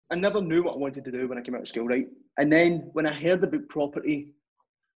I never knew what I wanted to do when I came out of school, right? And then when I heard about property,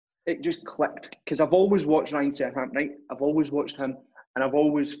 it just clicked, because I've always watched Ryan Serhant, right? I've always watched him, and I've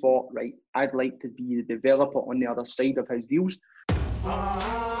always thought, right, I'd like to be the developer on the other side of his deals.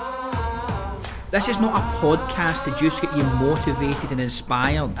 This is not a podcast to just get you motivated and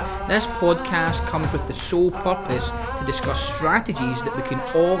inspired. This podcast comes with the sole purpose to discuss strategies that we can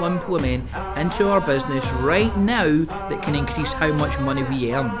all implement into our business right now that can increase how much money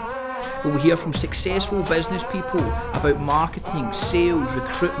we earn. We'll hear from successful business people about marketing, sales,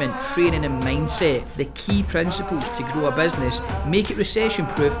 recruitment, training and mindset, the key principles to grow a business, make it recession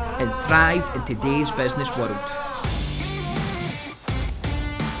proof and thrive in today's business world.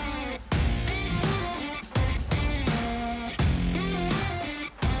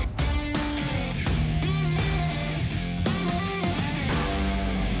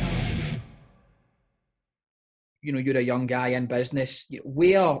 You know, you're a young guy in business. Tell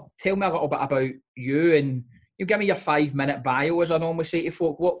me a little bit about you, and you give me your 5-minute bio, as I normally say to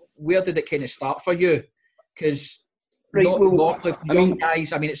folk. Where did it kind of start for you? Because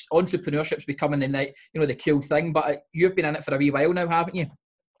guys, I mean, it's entrepreneurship's becoming the cool thing, but you've been in it for a wee while now, haven't you?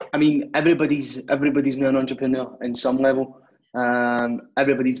 I mean, everybody's now an entrepreneur in some level.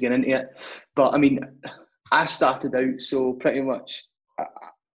 Everybody's getting into it, but I mean, I started out so pretty much.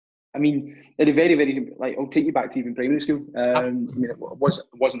 I mean, at a very, very, like, I'll take you back to even primary school. I mean, it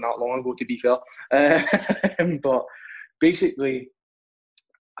wasn't that long ago, to be fair. But basically,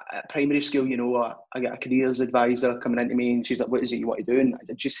 at primary school, you know, I got a careers advisor coming into me, and she's like, "What is it you want to do?" And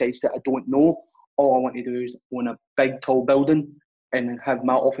I just says that I don't know. All I want to do is own a big, tall building and have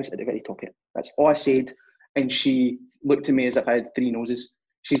my office at the very top of it. That's all I said. And she looked at me as if I had 3 noses.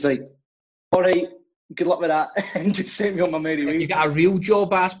 She's like, "All right, good luck with that," and just sent me on my merry way. You got a real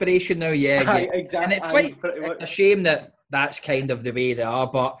job aspiration now, yeah. Exactly. And it's a shame that that's kind of the way they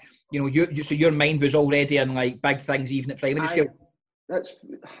are, but you know, so your mind was already in like big things even at primary school.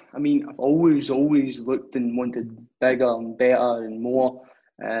 I mean, I've always looked and wanted bigger and better and more.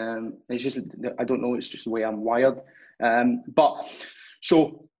 It's just, I don't know, it's just the way I'm wired. But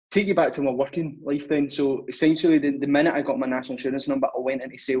so take you back to my working life then. So essentially, the minute I got my national insurance number, I went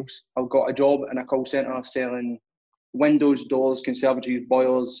into sales. I got a job in a call centre selling windows, doors, conservatories,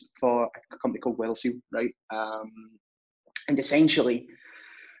 boilers for a company called Wellseal, right? And essentially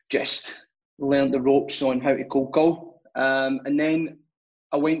just learned the ropes on how to cold call. And then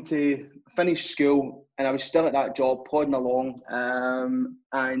I went to finish school, and I was still at that job, plodding along,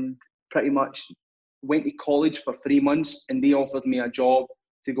 and pretty much went to college for 3 months, and they offered me a job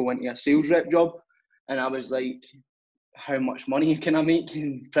to go into a sales rep job. And I was like, how much money can I make?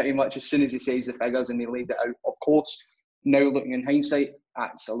 And pretty much as soon as he says the figures and they laid it out, of course, now looking in hindsight,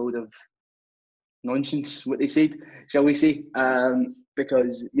 that's a load of nonsense, what they said, shall we say,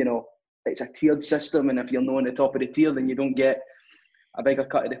 because, you know, it's a tiered system, and if you're not on the top of the tier, then you don't get a bigger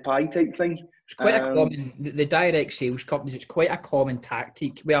cut of the pie type thing. It's quite a common, the direct sales companies, it's quite a common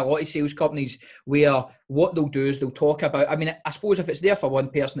tactic where a lot of sales companies, where what they'll do is they'll talk about, I mean, I suppose if it's there for one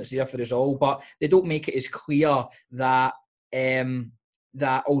person, it's there for us all, but they don't make it as clear that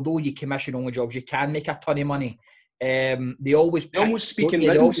that although you commission only jobs, you can make a ton of money. They always speak in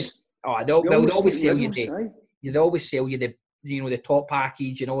riddles. They'll always sell you they'd always sell you the top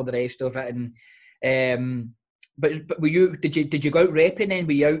package and all the rest of it. And but were you did you go out repping then?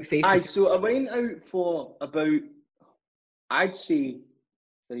 Were you out face to face? So I went out for about, I'd say,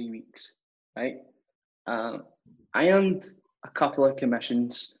 3 weeks, right? I earned a couple of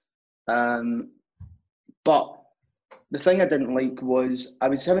commissions, but the thing I didn't like was I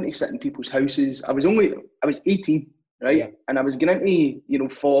was having to sit in people's houses. I was 18, right? Yeah. And I was getting into,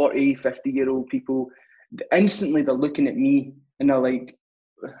 40, 50-year-old people. Instantly, they're looking at me and they're like,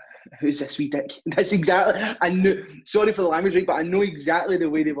 who's this wee dick? That's exactly, I knew, sorry for the language, right, but I know exactly the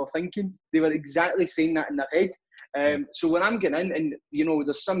way they were thinking. They were exactly saying that in their head. So when I'm getting in, and,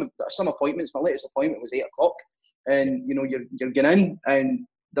 there's some appointments, my latest appointment was 8 o'clock, and, you're getting in, and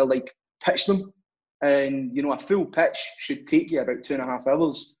they're like, pitch them. And, a full pitch should take you about 2.5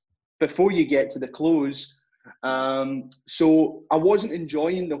 hours before you get to the close. So I wasn't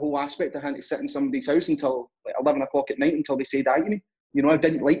enjoying the whole aspect of having to sit in somebody's house until like 11 o'clock at night until they said hi to me. I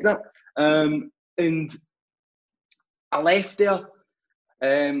didn't like that. And I left there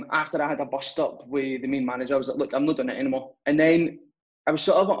after I had a bust up with the main manager. I was like, look, I'm not doing it anymore. And then I was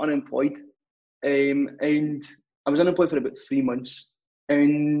sort of unemployed. And I was unemployed for about 3 months.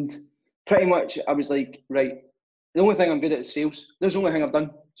 And pretty much I was like, right, the only thing I'm good at is sales. That's the only thing I've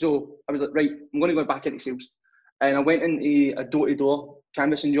done. So I was like, right, I'm going to go back into sales. And I went into a door-to-door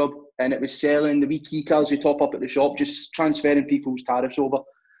canvassing job, and it was selling the wee key cards you top up at the shop, just transferring people's tariffs over.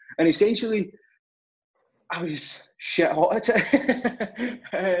 And essentially, I was shit hot at it.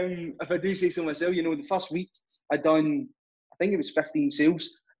 If I do say so myself, you know, the first week I done, I think it was 15 sales,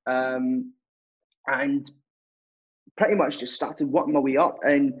 and pretty much just started working my way up.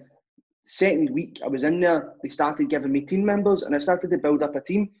 And second week I was in there, they started giving me team members, and I started to build up a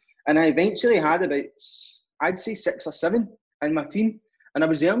team. And I eventually had about, I'd say 6 or 7 in my team, and I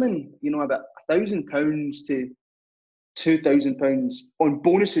was earning, you know, about £1,000 to £2,000 on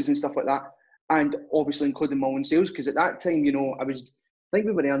bonuses and stuff like that. And obviously including my own sales, because at that time, you know, I think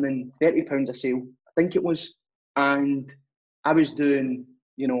we were earning £30 a sale, I think it was. And I was doing,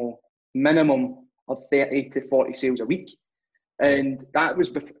 you know, minimum of 30 to 40 sales a week. And that was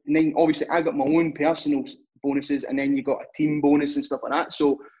before, and then obviously I got my own personal bonuses, and then you got a team bonus and stuff like that.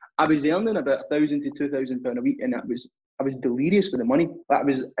 So I was earning about £1,000 to £2,000 a week, and I was delirious with the money. I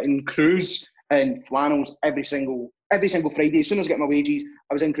was in crews and flannels every single Friday. As soon as I got my wages,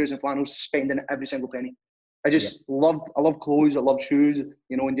 I was in crews and flannels, spending every single penny. I love clothes, I love shoes,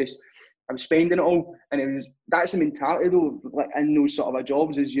 you know, and just I was spending it all. And that's the mentality though, like in those sort of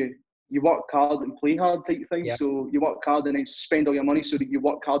jobs, is you work hard and play hard type of thing. Yep. So you work hard and then spend all your money so that you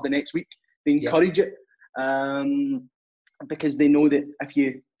work hard the next week. They encourage it, because they know that if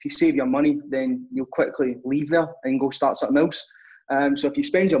you save your money, then you'll quickly leave there and go start something else. So if you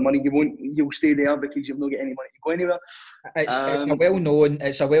spend your money, you'll stay there because you'll not get any money to go anywhere.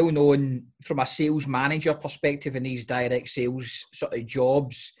 It's a well known from a sales manager perspective in these direct sales sort of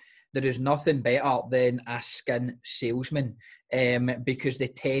jobs. There is nothing better than a skint salesman, because they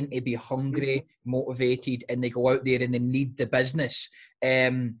tend to be hungry, motivated, and they go out there and they need the business.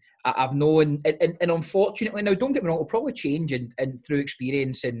 I've known, and unfortunately, now don't get me wrong, it'll probably change and through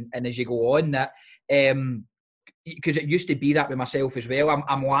experience and as you go on, that because it used to be that with myself as well.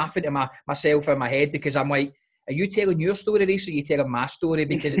 I'm laughing to myself in my head, because I'm like, are you telling your story, Reece, or are you telling my story?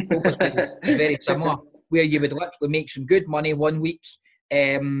 Because it's very similar, where you would literally make some good money one week,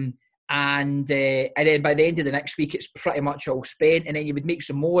 and then by the end of the next week, it's pretty much all spent, and then you would make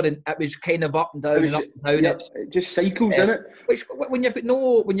some more, and it was kind of up and down and up and down. It just cycles, isn't it? Which, when you've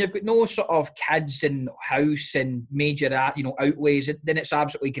got no sort of kids and house and major outlays, then it's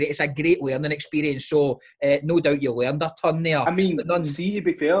absolutely great. It's a great learning experience. So no doubt you learned a ton there. I mean, see, to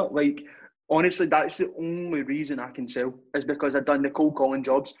be fair, like honestly, that's the only reason I can sell, is because I've done the cold calling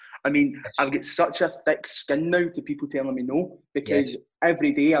jobs. I mean, yes. I've got such a thick skin now to people telling me no, because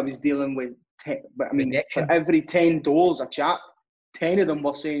every day I was dealing with, for every 10 doors I chat, 10 of them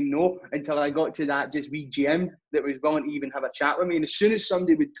were saying no, until I got to that just wee GM that was willing to even have a chat with me. And as soon as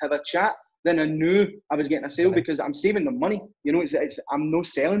somebody would have a chat, then I knew I was getting a sale, because I'm saving them money. You know, I'm no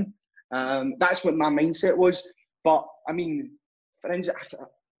selling. That's what my mindset was. But I mean, for instance,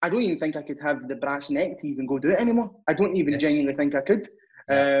 I don't even think I could have the brass neck to even go do it anymore. I don't even genuinely think I could.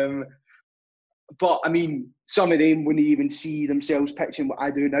 Yeah. But I mean, some of them wouldn't even see themselves pitching what I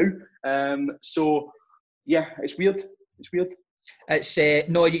do now. So yeah, it's weird. It's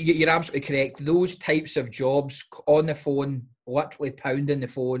no, you're absolutely correct. Those types of jobs on the phone, literally pounding the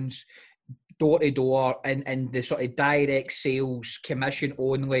phones, door to door, and the sort of direct sales, commission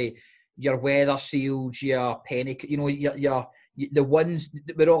only, your weather sales, your penny, your the ones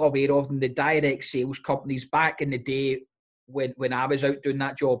that we're all aware of, and the direct sales companies back in the day when I was out doing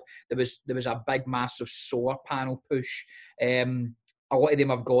that job, there was a big, massive solar panel push. A lot of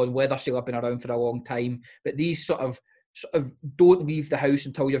them have gone. Weather sale have been around for a long time, but these sort of don't leave the house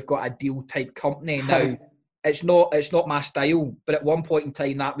until you've got a deal type company. Now, it's not my style, but at one point in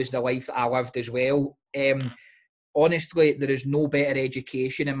time, that was the life that I lived as well. Honestly, there is no better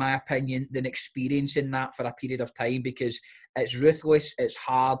education, in my opinion, than experiencing that for a period of time, because it's ruthless, it's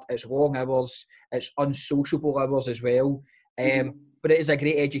hard, it's long hours, it's unsociable hours as well. But it is a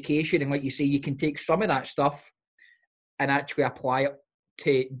great education, and like you say, you can take some of that stuff and actually apply it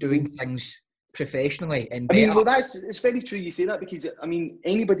to doing things professionally and better. I mean, well, it's very true you say that, because I mean,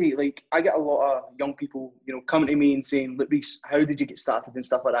 anybody, like, I get a lot of young people, coming to me and saying, look, Reece, how did you get started and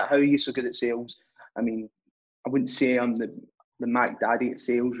stuff like that? How are you so good at sales? I mean, I wouldn't say I'm the Mac Daddy at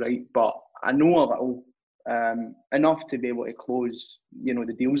sales, right? But I know a little, enough to be able to close,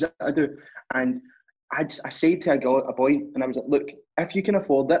 the deals that I do. And I said to a boy, and I was like, look, if you can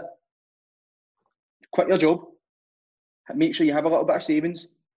afford it, quit your job, make sure you have a little bit of savings,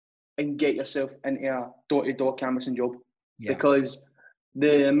 and get yourself into a door-to-door canvassing job. Yeah. Because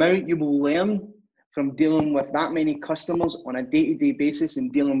the amount you will learn from dealing with that many customers on a day-to-day basis,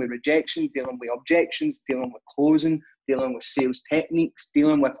 and dealing with rejections, dealing with objections, dealing with closing, dealing with sales techniques,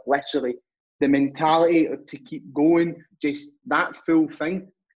 dealing with literally the mentality to keep going, just that full thing,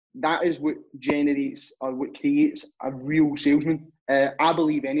 that is what generates or what creates a real salesman. I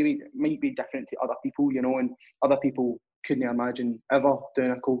believe anyway. It might be different to other people, you know, and other people couldn't imagine ever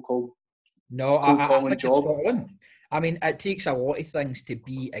doing a cold call. No, Cold I calling think it's job. spot on. I mean, it takes a lot of things to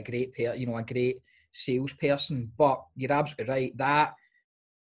be a great a great salesperson, but you're absolutely right. That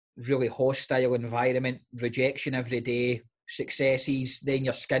really hostile environment, rejection every day, successes, then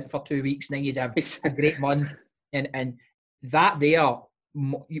you're skint for 2 weeks, and then you'd have a great month, and that there,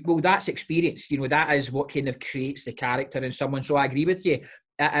 well, that's experience. You know, that is what kind of creates the character in someone. So I agree with you.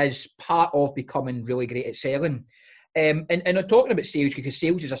 It is part of becoming really great at selling. And I'm talking about sales because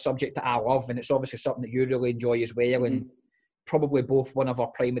sales is a subject that I love, and it's obviously something that you really enjoy as well, and probably both one of our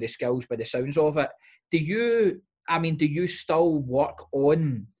primary skills by the sounds of it. Do you still work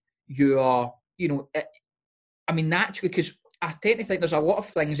on your, naturally, because I tend to think there's a lot of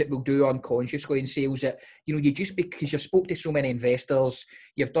things that we'll do unconsciously in sales that, you just, because you've spoke to so many investors,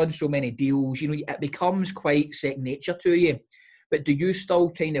 you've done so many deals, it becomes quite second nature to you. But do you still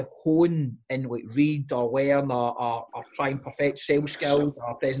kind of hone and like read or learn or try and perfect sales skills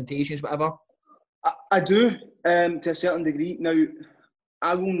or presentations, whatever? I do, to a certain degree. Now,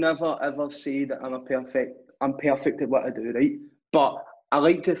 I will never ever say that I'm perfect at what I do, right? But I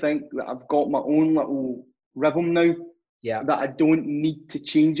like to think that I've got my own little rhythm now. Yeah. That I don't need to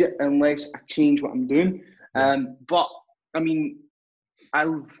change it unless I change what I'm doing. Yeah. But I mean, I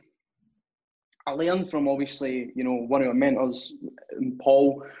learned from, obviously, one of my mentors,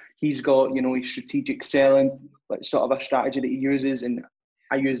 Paul. He's got, his strategic selling, like sort of a strategy that he uses, and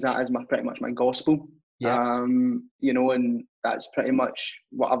I use that as pretty much my gospel. Yeah. And that's pretty much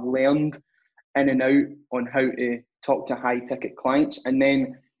what I've learned in and out on how to talk to high ticket clients. And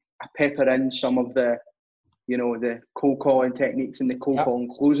then I pepper in some of the cold calling techniques and the cold calling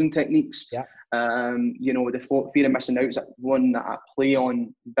closing techniques. Yeah. The fear of missing out is one that I play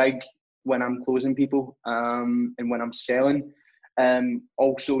on big when I'm closing people, and when I'm selling.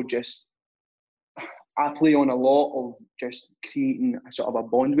 Also, just I play on a lot of just creating a sort of a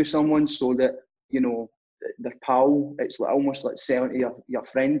bond with someone, so that their pal. It's almost like selling to your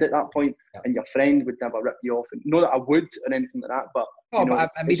friend at that point, and your friend would never rip you off. And not that I would or anything like that, but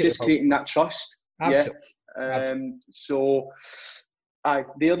it's just creating that trust. Absolutely. Yeah. So,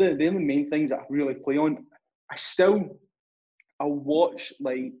 they're the main things that I really play on. I'll watch,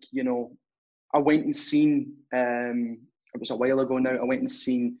 I went and seen, it was a while ago now, I went and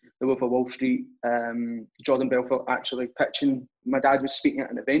seen The Wolf of Wall Street, Jordan Belfort actually pitching. My dad was speaking at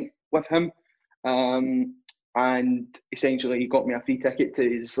an event with him, and essentially he got me a free ticket to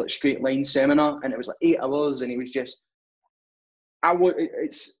his straight line seminar, and it was 8 hours, and he was just,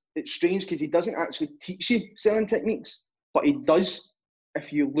 it's strange because he doesn't actually teach you selling techniques, but he does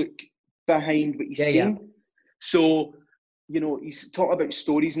if you look behind what he's saying. Yeah. So, he's talking about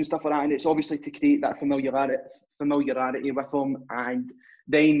stories and stuff like that, and it's obviously to create that familiarity with him. And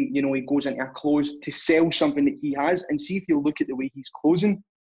then, he goes into a close to sell something that he has, and see if you look at the way he's closing,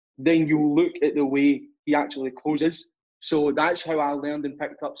 then you look at the way he actually closes. So that's how I learned and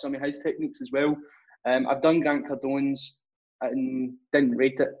picked up some of his techniques as well. I've done Grant Cardone's and didn't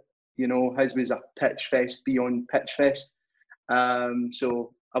rate it. His was a pitch fest beyond pitch fest.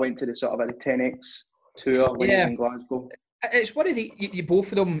 So I went to the sort of a 10X tour in Glasgow. It's one of you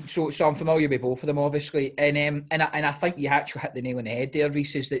both of them. So I'm familiar with both of them, obviously, and I think you actually hit the nail on the head there,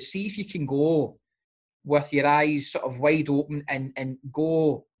 Rhys. Is that, see if you can go with your eyes sort of wide open and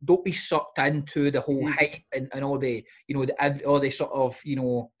go. Don't be sucked into the whole hype and all the all the sort of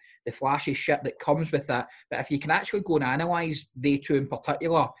the flashy shit that comes with that. But if you can actually go and analyse they two in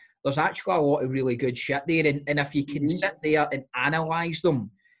particular, there's actually a lot of really good shit there. And if you can sit there and analyse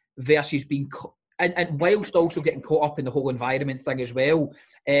them versus being and whilst also getting caught up in the whole environment thing as well.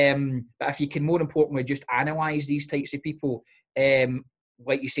 But if you can, more importantly, just analyse these types of people,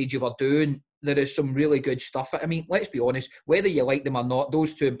 like you said you were doing, there is some really good stuff. I mean, let's be honest, whether you like them or not,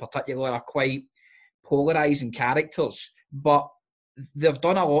 those two in particular are quite polarising characters, but they've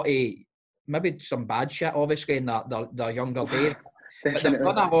done a lot of maybe some bad shit, obviously, in their younger days. But they've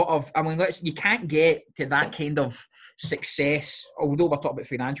done a lot of, you can't get to that kind of success, although we're talking about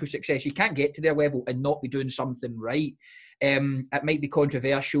financial success, you can't get to their level and not be doing something right. It might be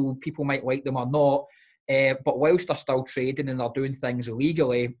controversial, people might like them or not, but whilst they're still trading and they're doing things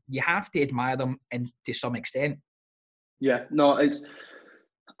legally, you have to admire them to some extent. Yeah, no,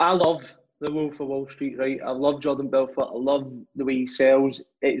 I love The Wolf of Wall Street, right? I love Jordan Belfort. I love the way he sells.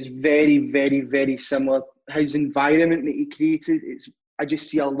 It's very, very, very similar. His environment that he created, I just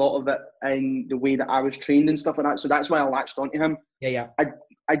see a lot of it in the way that I was trained and stuff like that. So that's why I latched onto him. Yeah.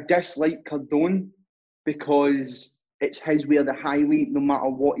 I dislike Cardone because it's his way or the highway, no matter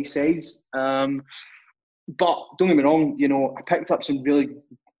what he says. But don't get me wrong, you know, I picked up some really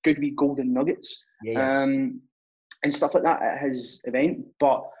good wee golden nuggets and stuff like that at his event.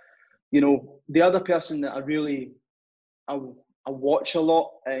 But, you know, the other person that I watch a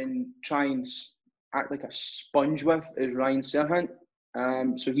lot and try and act like a sponge with is Ryan Serhant.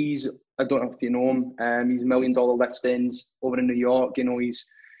 So he's, I don't know if you know him, he's $1 million listings over in New York. You know, he's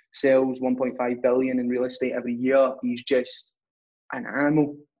sells 1.5 billion in real estate every year. He's just an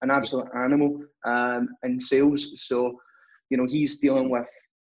animal, an absolute animal in sales. So, you know, he's dealing with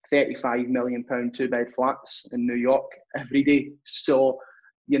 £35 million 2-bed flats in New York every day. So,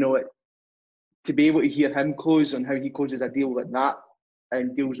 you know, to be able to hear him close on how he closes a deal like that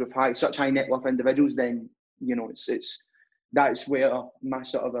and deals with such high net worth individuals, then, you know, that's where my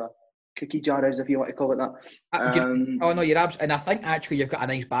sort of a cookie jar is, if you want to call it that. Oh no, you're absolutely, and I think actually you've got a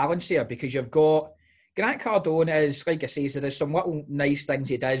nice balance there, because you've got Grant Cardone is, like I say, there is some little nice things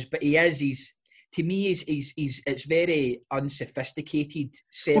he does, but he's to me it's very unsophisticated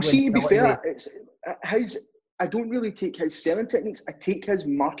selling. Well, see, to be fair, it's his. I don't really take his selling techniques. I take his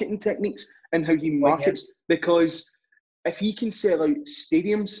marketing techniques and how he markets, because if he can sell out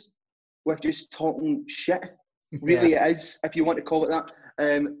stadiums with just talking shit, really it is, if you want to call it that,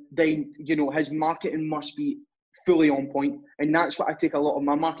 then, you know, his marketing must be fully on point. And that's what I take a lot of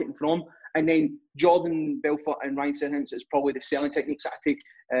my marketing from. And then Jordan Belfort and Ryan Serhant is probably the selling techniques that I take.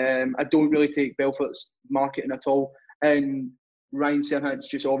 I don't really take Belfort's marketing at all. And Ryan Serhant's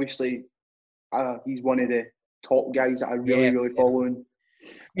just obviously, he's one of the top guys that I really follow. And,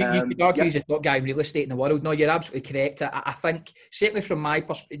 you could argue he's the top guy in real estate in the world. No, you're absolutely correct. I think, certainly from my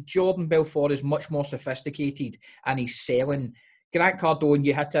perspective, Jordan Belfort is much more sophisticated and he's selling. Grant Cardone,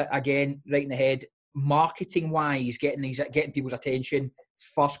 you had to, again, right in the head, marketing-wise, getting people's attention,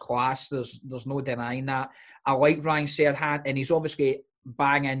 first class. There's no denying that. I like Ryan Serhant, and he's obviously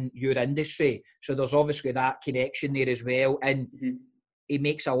banging your industry, so there's obviously that connection there as well. And he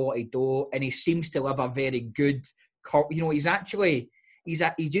makes a lot of dough, and he seems to live a very good, you know,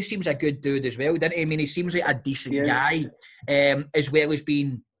 he just seems a good dude as well, doesn't he? I mean, he seems like a decent guy, as well as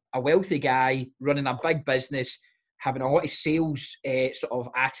being a wealthy guy, running a big business, having a lot of sales sort of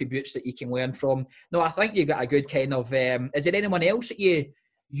attributes that you can learn from. No, I think you've got a good kind of... is there anyone else that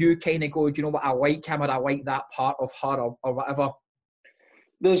you kind of go, do you know what, I like him, or I like that part of her, or whatever?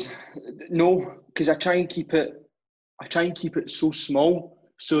 There's no, because I try and keep it so small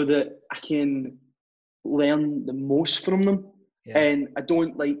so that I can learn the most from them. And I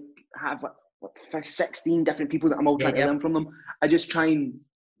don't like have 16 different people that I'm all trying to learn from them. I just try and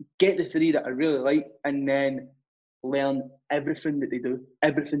get the 3 that I really like, and then learn everything that they do,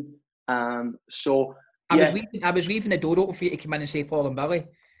 everything. So I was leaving the door open for you to come in and say Paul and Billy.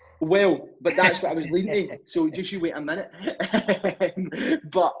 Well, but that's what I was leading to. So just you wait a minute.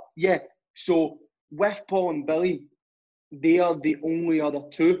 But yeah, so with Paul and Billy, they are the only other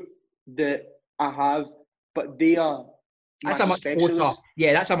 2 that I have, but they are... That's a much closer.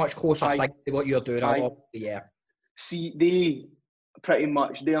 Yeah, that's a much closer thing to what you're doing. See, they pretty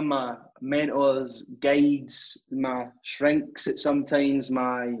much, they're my mentors, guides, my shrinks at sometimes,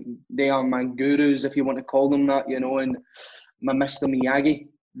 they are my gurus, if you want to call them that, you know, and my Mr. Miyagi.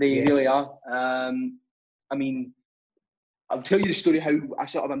 They really are. I mean, I'll tell you the story how I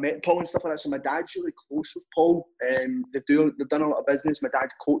sort of met Paul and stuff like that. So my dad's really close with Paul. They've done a lot of business. My dad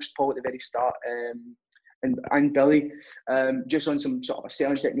coached Paul at the very start. And Billy, just on some sort of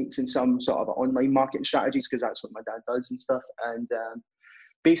selling techniques and some sort of online marketing strategies, because that's what my dad does and stuff. And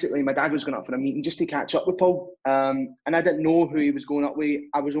basically, my dad was going up for a meeting just to catch up with Paul. And I didn't know who he was going up with.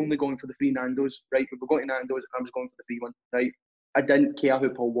 I was only going for the free Nando's, right? We were going to Nando's, and I was going for the free one, right? I didn't care who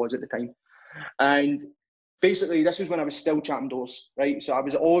Paul was at the time. And basically, this was when I was still chatting doors, right? So I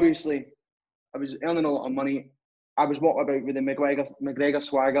was earning a lot of money. I was walking about with the McGregor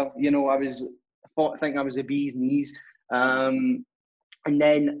swagger. You know, I think I was the bee's knees. And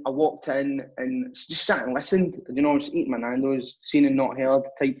then I walked in and just sat and listened. You know, just eating my Nando's, seen and not heard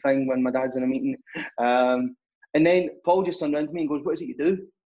type thing when my dad's in a meeting. And then Paul just turned around to me and goes, "What is it you do?"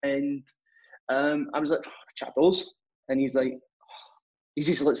 And I was like, "Chat doors." And he's like, he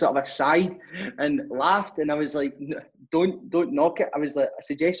just sort of aside and laughed. And I was like, don't knock it. I was like, I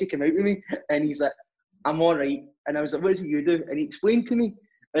suggest you come out with me. And he's like, "I'm all right." And I was like, "What is it you do?" And he explained to me.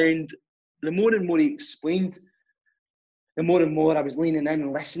 And the more and more he explained, the more and more I was leaning in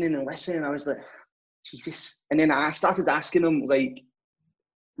and listening. I was like, Jesus. And then I started asking him, like,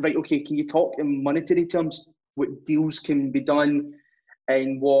 right, okay, can you talk in monetary terms? What deals can be done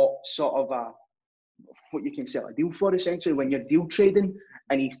and what sort of what you can sell a deal for, essentially, when you're deal trading?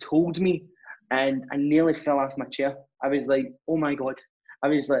 And he's told me, and I nearly fell off my chair. I was like, oh my God. I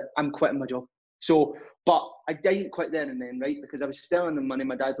was like, I'm quitting my job. So, but I didn't quit there and then, right? Because I was still in the money.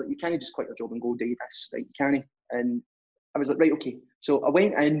 My dad's like, you can't just quit your job and go do this. Like, you can't. And I was like, right, okay. So I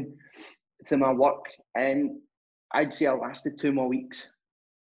went in to my work, and I'd say I lasted 2 more weeks.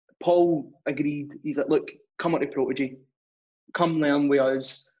 Paul agreed. He's like, look, come on to Protégé. Come learn with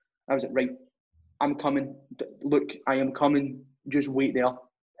us. I was like, right, I'm coming. Look, I am coming. Just wait there.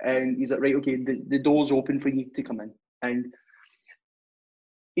 And he's like, right, okay, the door's open for you to come in. And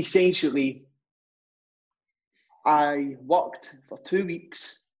essentially, I worked for 2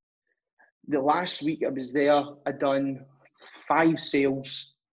 weeks. The last week I was there, I'd done 5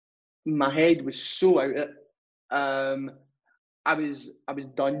 sales. My head was so out of it. I was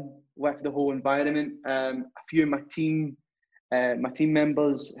done with the whole environment. A few of my team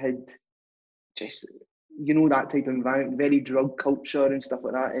members had just, that type of environment, very drug culture and stuff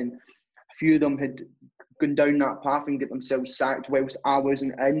like that. And a few of them had gone down that path and get themselves sacked whilst I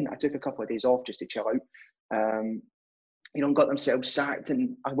wasn't in. I took a couple of days off just to chill out. Got themselves sacked,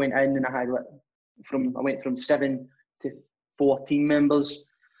 and I went in and I went from 7 to 14 members,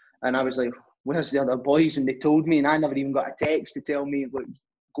 and I was like, where's the other boys? And they told me, and I never even got a text to tell me, look,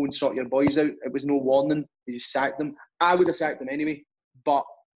 go and sort your boys out. It was no warning. They just sacked them. I would have sacked them anyway, but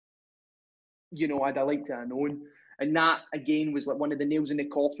I'd have liked to have known. And that again was like one of the nails in the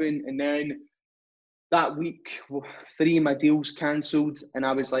coffin. And then that week, 3 of my deals cancelled, and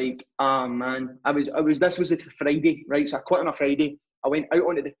I was like, oh man, this was a Friday, right? So I quit on a Friday. I went out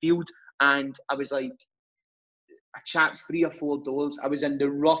onto the field, and I was like, I chapped 3 or 4 doors. I was in the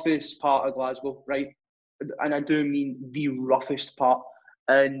roughest part of Glasgow, right? And I do mean the roughest part.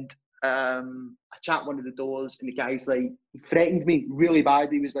 And I chapped one of the doors, and the guy's like, he threatened me really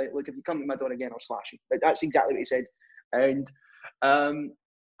bad. He was like, look, if you come to my door again, I'll slash you. Like, that's exactly what he said. And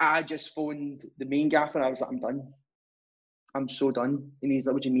I just phoned the main gaffer, and I was like, I'm done. I'm so done. And he's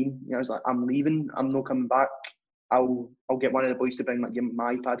like, what do you mean? And I was like, I'm leaving. I'm not coming back. I'll get one of the boys to bring my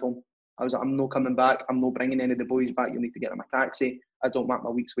iPad home. I was like, I'm not coming back. I'm not bringing any of the boys back. You'll need to get them a taxi. I don't want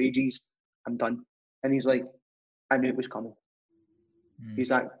my week's wages. I'm done. And he's like, I knew it was coming.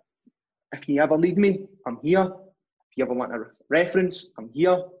 He's like, if you ever leave me, I'm here. If you ever want a reference, I'm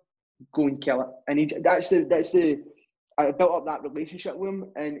here. Go and kill it. And I built up that relationship with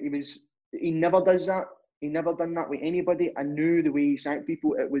him, and he never does that. He never done that with anybody. I knew the way he sacked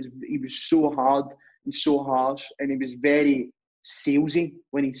people. He was so hard and so harsh, and he was very salesy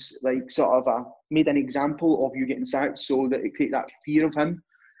when he's like sort of made an example of you getting sacked so that it created that fear of him.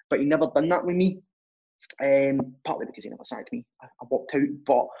 But he never done that with me. Partly because he never sacked me. I walked out,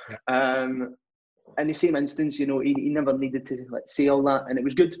 but in the same instance, he never needed to say all that, and it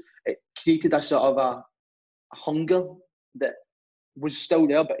was good. It created a sort of a hunger that was still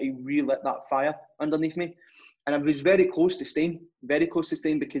there, but he relit that fire underneath me. And I was very close to staying because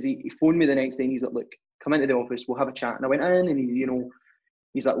he phoned me the next day, and he's like, look, come into the office, we'll have a chat. And I went in, and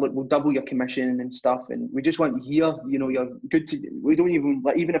he's like, look, we'll double your commission and stuff, and we just want you here. You're good to, we don't even,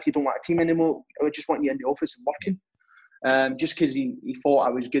 even if you don't want a team anymore, I just want you in the office and working. Just because he thought I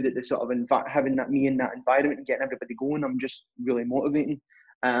was good at the sort of having me in that environment and getting everybody going. I'm just really motivating.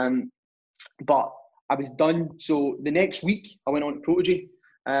 But I was done. So the next week I went on to Protégé,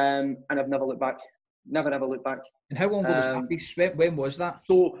 and I've never looked back. Never ever looked back. And how long ago was that? When was that?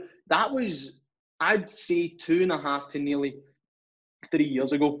 So that was, I'd say 2.5 to nearly 3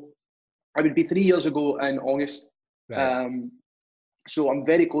 years ago. I would be 3 years ago in August. Right. So I'm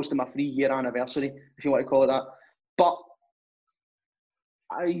very close to my 3-year anniversary, if you want to call it that. But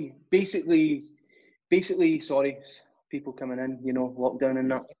I basically, sorry, people coming in, lockdown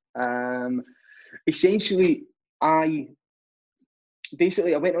and that. Essentially, I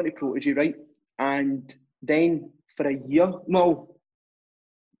went on to Protégé, right? And then for a year,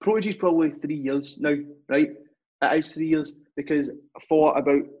 Protégé's probably 3 years now, right? It is 3 years, because for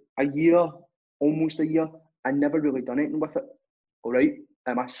about a year, almost a year, I never really done anything with it, all right?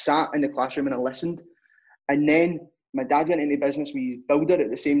 I sat in the classroom and I listened. And then my dad went into business with his builder at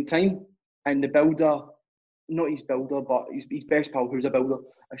the same time. And the builder, not his builder, but his best pal, who's a builder,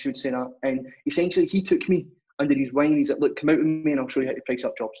 I should say that. And essentially, he took me under his wing. He's like, look, come out with me and I'll show you how to price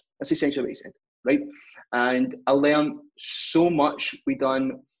up jobs. That's essentially what he said, right? And I learned so much. We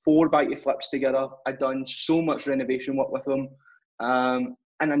done 4 buy-to flips together. I'd done so much renovation work with him.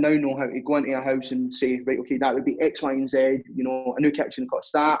 And I now know how to go into a house and say, right, okay, that would be X, Y, and Z. A new kitchen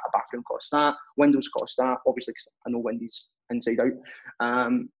costs that, a bathroom costs that, windows cost that. Obviously, because I know Wendy's inside out.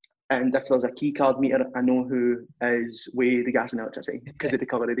 And if there's a key card meter, I know who is with the gas and electricity because of the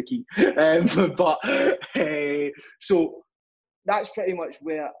colour of the key. So that's pretty much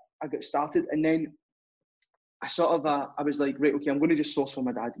where I got started. And then I was like, right, okay, I'm going to just source for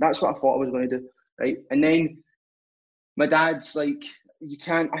my dad. That's what I thought I was going to do, right? And then my dad's like,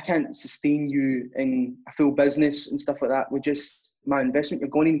 I can't sustain you in a full business and stuff like that with just my investment. You're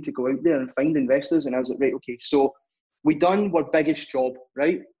going to need to go out there and find investors. And I was like, right, okay. So we done our biggest job,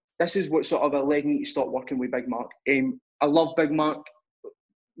 right? This is what sort of led me to stop working with Big Mark. I love Big Mark.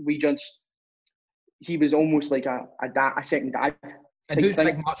 He was almost like a second dad. And who's thing.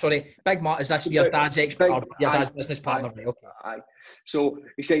 Big Mark? Sorry, Big Mark, is this your dad's dad's business partner? Right? Okay. Aye. So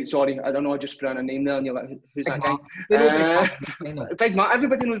he said, sorry, I don't know, I just threw in a name there, and you're like, who's Big that Mark. guy? Big Mark,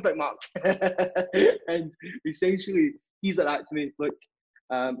 everybody knows Big Mark. And essentially, he's like that to me, look,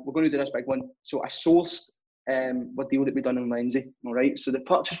 we're going to do this big one. So I sourced the deal that we done in Lindsay, all right? So the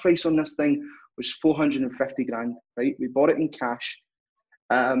purchase price on this thing was 450 grand, right? We bought it in cash.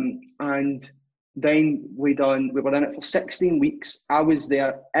 And then we were in it for 16 weeks. I was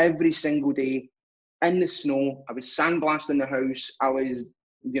there every single day in the snow. I was sandblasting the house. I was,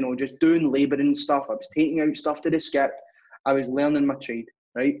 just doing labouring stuff. I was taking out stuff to the skip. I was learning my trade,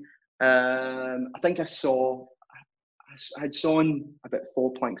 right? I think I had sawn about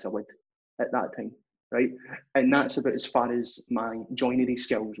 4 planks of wood at that time, right? And that's about as far as my joinery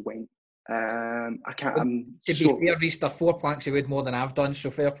skills went. To be fair, Reece, 4 planks of wood more than I've done,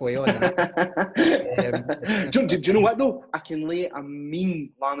 so fair play on that. Do you know what though? I can lay a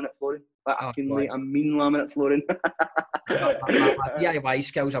mean laminate flooring. Lay a mean laminate flooring. DIY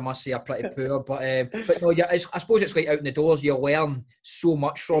skills, I must say, are pretty poor. But no, yeah, I suppose it's like out in the doors. You learn so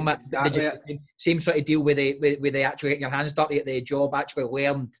much from it. Exactly. Same sort of deal with the actually getting your hands dirty at the job. Actually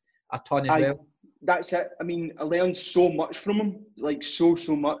learned a ton as well. That's it. I mean, I learned so much from him, like so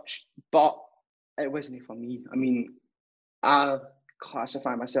much, but it wasn't for me. I mean, I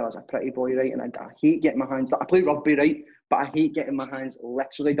classify myself as a pretty boy, right? And I hate getting my hands dirty. I play rugby, right? But I hate getting my hands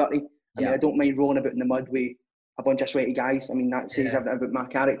literally dirty. I mean, I don't mind rolling about in the mud with a bunch of sweaty guys. I mean, that says everything about my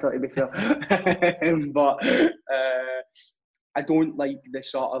character, to be fair. But I don't like the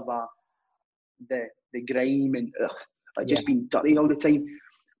sort of the grime and just being dirty all the time.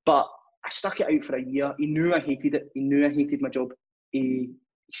 But I stuck it out for a year. He knew I hated it. He knew I hated my job. He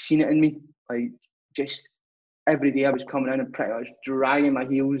seen it in me. Like, just every day I was coming in and pretty much dragging my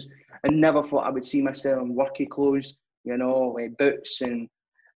heels, and never thought I would see myself in worky clothes, like boots and,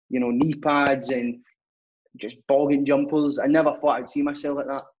 knee pads and just bogging jumpers. I never thought I'd see myself like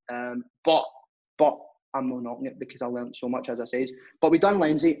that. But I'm not knocking it because I learned so much, as I says. But we done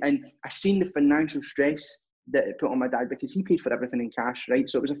Lindsay, and I seen the financial stress that it put on my dad because he paid for everything in cash, right?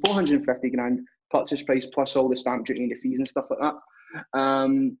 So it was a 450 grand purchase price plus all the stamp duty and the fees and stuff like that.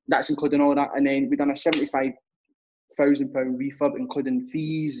 That's including all that. And then we done a £75,000 refurb, including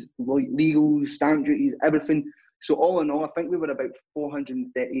fees, legals, stamp duties, everything. So all in all, I think we were about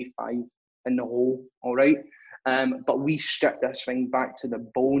 435 in the hole, all right? But we stripped this thing back to the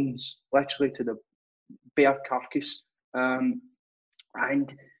bones, literally to the bare carcass.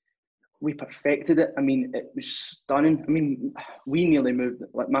 And we perfected it. I mean, it was stunning. I mean, we nearly moved,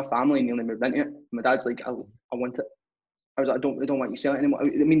 like my family nearly moved into it. My dad's like, I want it. I was like, I don't want you to sell it anymore. I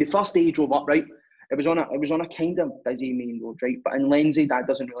mean, the first day he drove up, right? It was on a kind of busy main road, right? But in Lindsay, that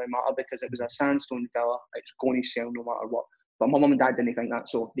doesn't really matter because it was a sandstone villa. It's going to sell no matter what. But my mum and dad didn't think that.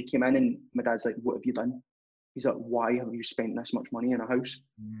 So they came in and my dad's like, what have you done? He's like, why have you spent this much money in a house?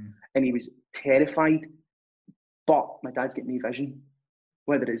 And he was terrified. But my dad's getting me vision.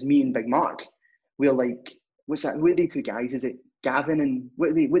 Whether it's me and Big Mark, we're like, what's that? What are they two guys? Is it Gavin and what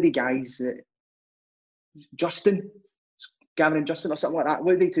are the guys? Justin? Gavin and Justin or something like that.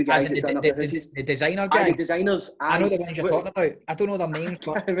 What are they two guys that done up the houses? The designer guy? The designers. I know the ones you're talking about. I don't know their names.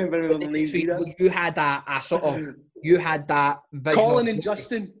 I can't remember their names either. You had a sort of, you had that vision. Colin and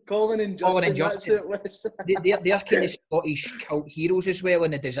Justin. That's it. They're kind of Scottish cult heroes as well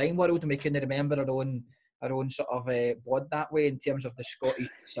in the design world, and we can remember our own sort of blood that way in terms of the Scottish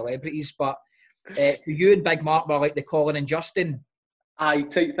celebrities. But you and Big Mark were like the Colin and Justin. Aye,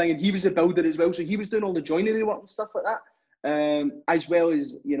 type thing. And he was a builder as well. So he was doing all the joinery work and stuff like that. As well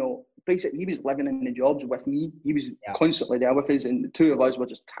as, basically he was living in the jobs with me. He was constantly there with us, and the two of us were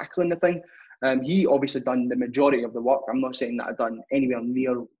just tackling the thing. He obviously done the majority of the work. I'm not saying that I've done anywhere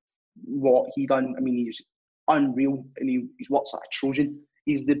near what he done. I mean, he's unreal, and he's works like a Trojan.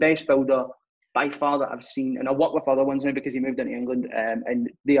 He's the best builder by far that I've seen, and I work with other ones now because he moved into England, and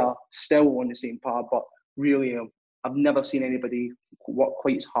they are still on the same par. But really, I've never seen anybody work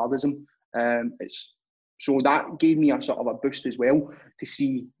quite as hard as him. So that gave me a sort of a boost as well to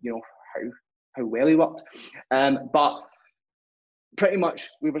see, how well he worked. But pretty much,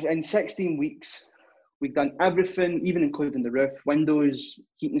 we were in 16 weeks. We'd done everything, even including the roof, windows,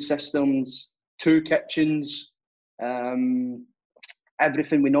 heating systems, 2 kitchens,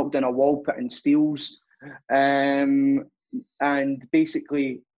 Everything, we knocked down a wall, put in steels. And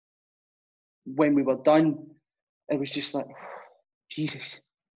basically, when we were done, it was just like, Jesus,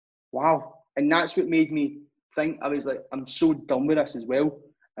 wow. And that's what made me think, I was like, I'm so done with this as well.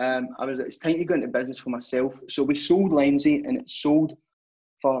 I was like, it's time to go into business for myself. So we sold Lenzie, and it sold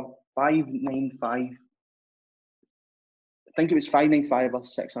for 595. I think it was 595 or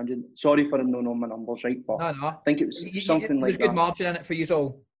 600. Sorry for not knowing my numbers, right? But no. I think it was something like that. There's good margin in it for you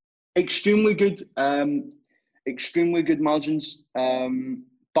all. Extremely good. Extremely good margins.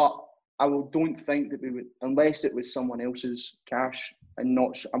 But I don't think that we would, unless it was someone else's cash and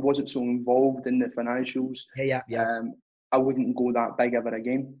I wasn't so involved in the financials. Yeah. I wouldn't go that big ever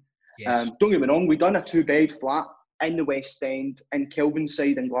again. Yes. Don't get me wrong, we done a 2-bed flat in the West End in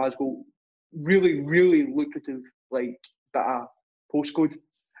Kelvinside in Glasgow. Really, really lucrative, like, bit of postcode.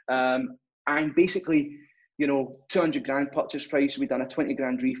 And basically, 200 grand purchase price. We done a 20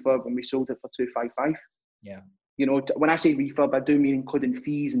 grand refurb and we sold it for 255. Yeah. When I say refurb, I do mean including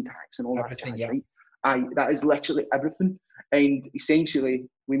fees and tax and all everything, that. Right? That is literally everything. And essentially,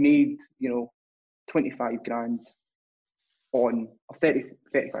 we made 25 grand on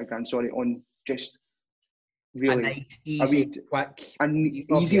 35 grand. Sorry, on just really a nice, easy, quick,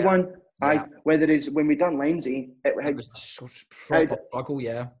 easy one. Yeah. Whether it's when we done Lenzie, it was a proper struggle.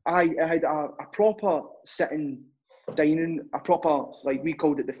 Yeah. It had a proper sitting dining, a proper, like, we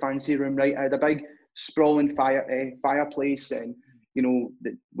called it the fancy room, right? I had a big sprawling fireplace, and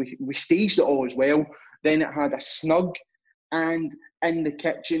we staged it all as well. Then it had a snug, and in the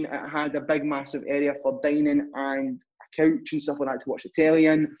kitchen it had a big massive area for dining and a couch and stuff like that to watch the telly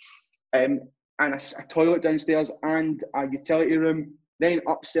in, and a toilet downstairs and a utility room. Then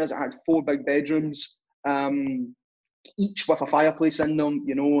upstairs it had 4 big bedrooms, each with a fireplace in them,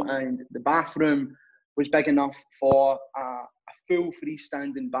 and the bathroom was big enough for a full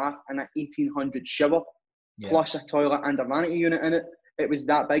freestanding bath and an 1800 shower, plus a toilet and a vanity unit in it. It was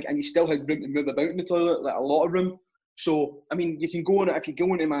that big, and you still had room to move about in the toilet, like a lot of room. So, I mean, you can go on it, if you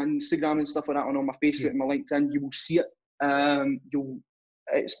go into my Instagram and stuff like that, and on my Facebook and my LinkedIn, you will see it.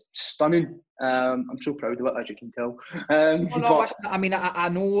 It's stunning. I'm so proud of it, as you can tell. I mean, I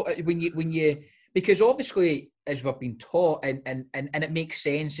know when you because obviously, as we've been taught, and it makes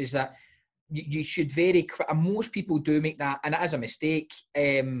sense, is that you should most people do make that, and it is a mistake.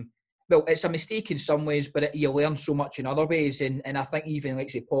 Well, it's a mistake in some ways, but you learn so much in other ways, and I think even, like,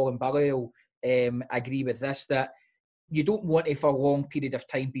 say, Paul and Billy will agree with this, that you don't want to, for a long period of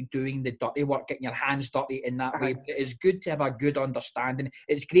time, be doing the dirty work, getting your hands dirty in that way. But it is good to have a good understanding.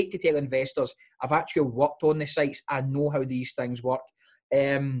 It's great to tell investors, I've actually worked on the sites, I know how these things work.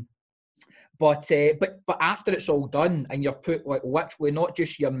 But after it's all done, and you've put, like, literally not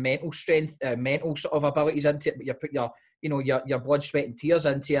just your mental strength, mental sort of abilities into it, but you put your blood, sweat and tears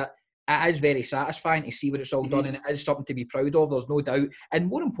into it, it is very satisfying to see when it's all done, and it is something to be proud of, there's no doubt. And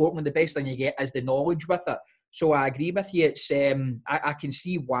more importantly, the best thing you get is the knowledge with it. So I agree with you. It's I can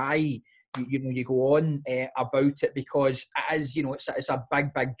see why you go on about it, because it is, it's a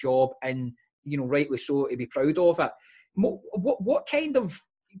big job, and rightly so, to be proud of it. What kind of,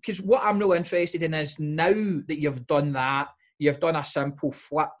 because what I'm really interested in is, now that you've done that, you've done a simple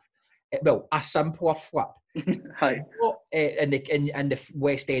flip, a simpler flip. Hi. In the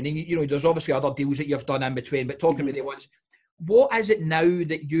West End, and there's obviously other deals that you've done in between, but talking about the ones, what is it now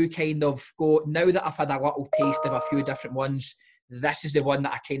that you kind of go, now that I've had a little taste of a few different ones, this is the one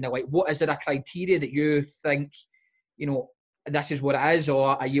that I kind of like? What is there a criteria that you think, this is what it is,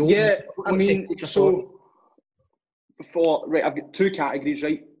 or are you? Yeah, I mean, so I've got 2 categories,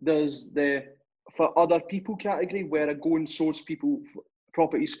 right? There's the for other people category, where I go and source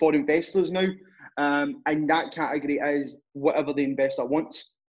properties for investors now, and that category is whatever the investor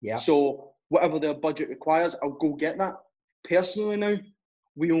wants. Yeah. So whatever their budget requires, I'll go get that. Personally now,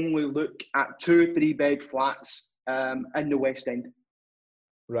 we only look at 2-3 bed flats in the West End.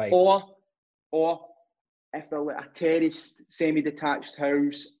 Right. Or if they're like a terraced, semi-detached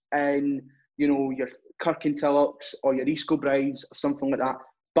house in, your Kirkintillochs or your East Kilbrides or something like that.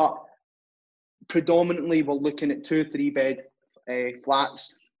 But predominantly, we're looking at 2-3 bed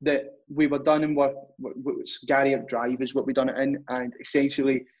flats that we were done in what's Garriott Drive is what we done it in. And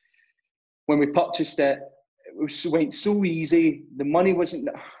essentially, when we purchased it, it went so easy. The money wasn't,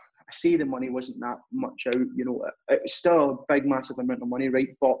 the money wasn't that much out, it was still a big, massive amount of money, right?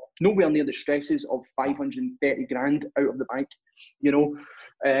 But nowhere near the stresses of 530 grand out of the bank,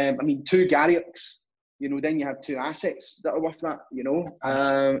 I mean, 2 Garriotts, then you have 2 assets that are worth that,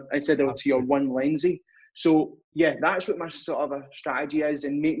 instead of to your 1 Lenzie. So, yeah, that's what my sort of a strategy is,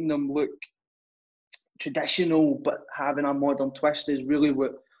 and making them look traditional but having a modern twist is really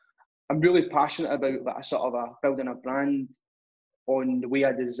what I'm really passionate about. That I sort of building a brand on the way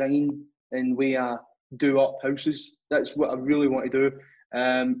I design and way I do up houses. That's what I really want to do.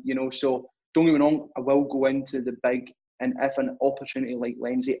 So don't get me wrong, I will go into the big, and if an opportunity like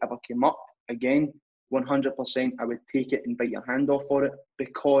Lenzie ever came up again, 100% I would take it and bite your hand off for it,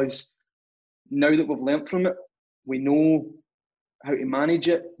 because now that we've learnt from it, we know how to manage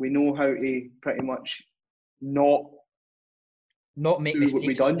it. We know how to pretty much not make mistakes. What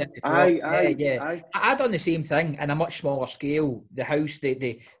we done. Aye. I done the same thing in a much smaller scale. The house,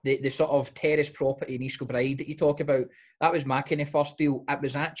 the sort of terrace property in East Kilbride that you talk about, that was my kind of first deal. It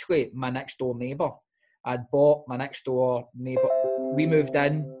was actually my next door neighbour. I'd bought my next door neighbour. We moved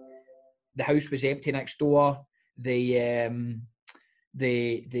in. The house was empty next door. I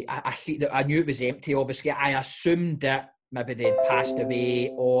see that I knew it was empty. Obviously, I assumed that maybe they'd passed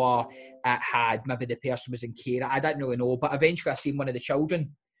away, or it had, maybe the person was in care. I didn't really know, but eventually I seen one of the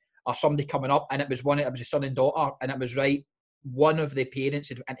children or somebody coming up, and it was a son and daughter, and it was right. One of the parents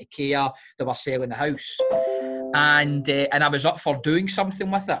had went into care. They were selling the house, and I was up for doing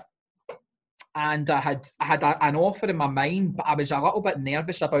something with it. And I had an offer in my mind, but I was a little bit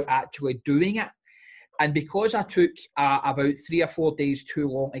nervous about actually doing it. And because I took about 3 or 4 days too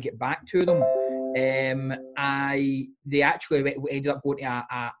long to get back to them, they actually ended up going to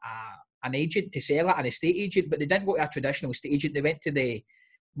an agent to sell it, an estate agent, but they didn't go to a traditional estate agent. They went to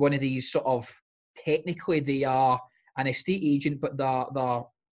one of these sort of, technically they are an estate agent, but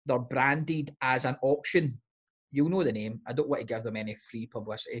they're branded as an auction. You'll know the name. I don't want to give them any free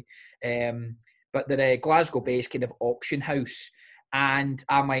publicity. But they're a Glasgow-based kind of auction house. And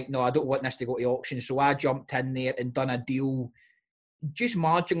I'm like, no, I don't want this to go to auction. So I jumped in there and done a deal just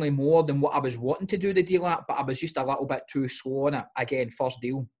marginally more than what I was wanting to do the deal at, but I was just a little bit too slow on it. Again, first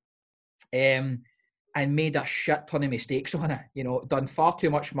deal. And made a shit ton of mistakes on it. Done far too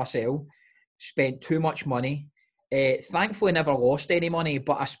much myself, spent too much money. Thankfully never lost any money,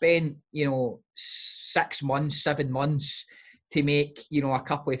 but I spent, 6 months, 7 months to make, a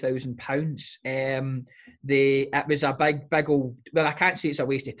couple of £1,000. It was a big old, well, I can't say it's a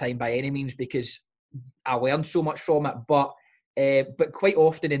waste of time by any means, because I learned so much from it, but quite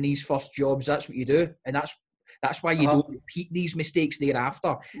often in these first jobs, that's what you do. And that's why you don't repeat these mistakes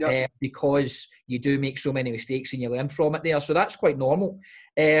thereafter, because you do make so many mistakes and you learn from it there. So that's quite normal.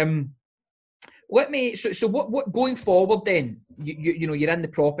 So what going forward then, you're in the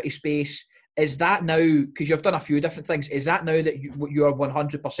property space, is that now, because you've done a few different things, is that now that you are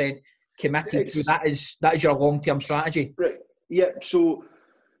 100% committed to that is your long-term strategy? Right, yeah, so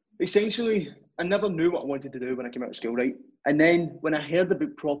essentially I never knew what I wanted to do when I came out of school, right? And then when I heard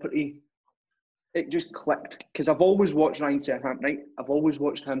about property, it just clicked, because I've always watched Ryan Serhant, right? I've always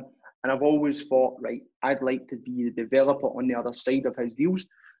watched him, and I've always thought, right, I'd like to be the developer on the other side of his deals.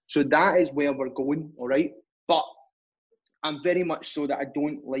 So that is where we're going, all right? But I'm very much so that I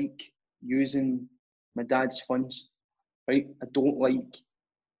don't like using my dad's funds, right? I don't like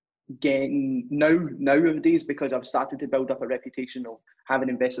getting nowadays, because I've started to build up a reputation of having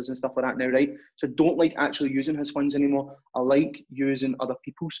investors and stuff like that now, right? So I don't like actually using his funds anymore. I like using other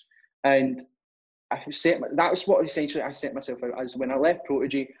people's. And that's what essentially I set myself out as when I left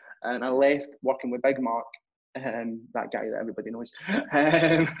Protege and I left working with Big Mark, that guy that everybody knows.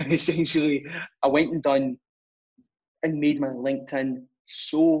 Essentially, I went and made my LinkedIn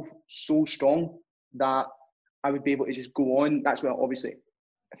so strong that I would be able to just go on. That's where, obviously,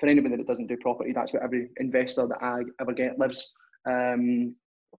 for anybody that doesn't do property, that's where every investor that I ever get lives,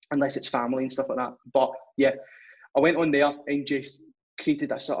 unless it's family and stuff like that. But yeah, I went on there and just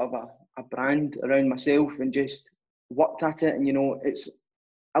created a sort of a brand around myself and just worked at it. And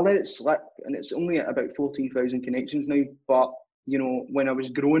I let it slip, and it's only at about 14,000 connections now. But when I was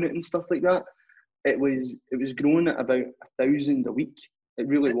growing it and stuff like that, it was growing at about 1,000 a week. It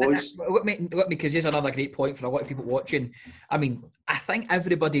really was. Because there's another great point for a lot of people watching. I mean, I think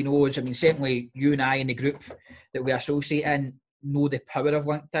everybody knows. I mean, certainly you and I in the group that we associate in know the power of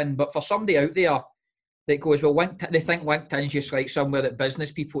LinkedIn. But for somebody out there that goes, well, LinkedIn, they think LinkedIn's just like somewhere that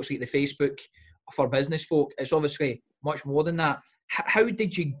business people, it's like the Facebook for business folk. It's obviously much more than that. How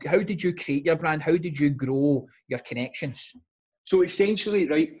did you create your brand? How did you grow your connections? So essentially,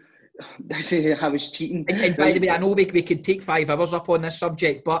 right, I was cheating. And by the way, I know we could take 5 hours up on this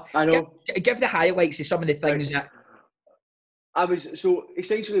subject, but I know. Give the highlights of some of the things right. that... I was, so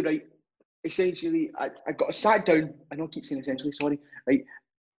essentially, right, I sat down, I know I keep saying essentially, sorry, right,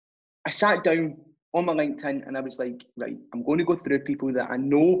 I sat down on my LinkedIn and I was like, right, I'm going to go through people that I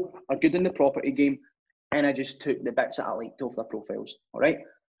know are good in the property game, and I just took the bits that I liked off their profiles, all right?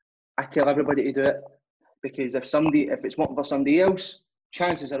 I tell everybody to do it. because if it's working for somebody else,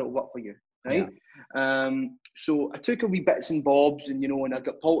 chances are it'll work for you, right? Yeah. So I took a wee bits and bobs, and and I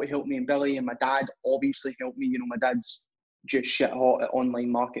got Paul to help me, and Billy, and my dad obviously helped me. My dad's just shit hot at online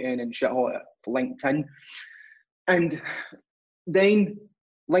marketing and shit hot at LinkedIn. And then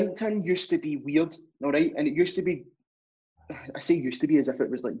LinkedIn used to be weird, all right? And it used to be, I say used to be as if it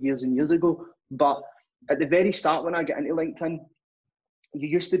was like years and years ago, but at the very start when I got into LinkedIn, you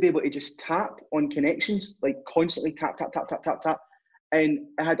used to be able to just tap on connections, like constantly tap, tap, tap, tap, tap, tap. And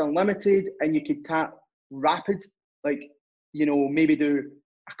it had unlimited, and you could tap rapid, like, maybe do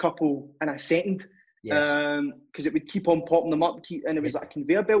a couple in a second. Yes. Because it would keep on popping them up, and it was like a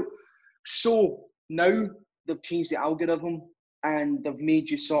conveyor belt. So now they've changed the algorithm, and they've made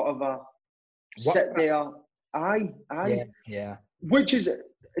you sort of sit there. Aye. Yeah. Which is,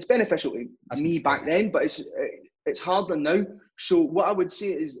 it's beneficial to me back then, but it's harder now. So what I would say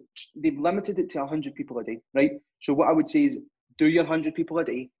is they've limited it to 100 people a day, right? So what I would say is do your 100 people a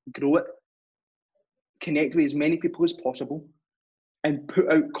day, grow it, connect with as many people as possible, and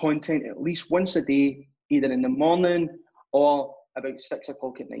put out content at least once a day, either in the morning or about 6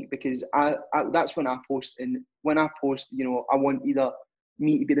 o'clock at night, because I that's when I post. And when I post, I want either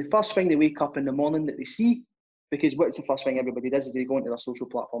me to be the first thing they wake up in the morning that they see, because what's the first thing everybody does is they go into their social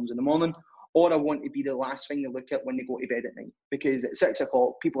platforms in the morning, or I want to be the last thing they look at when they go to bed at night, because at 6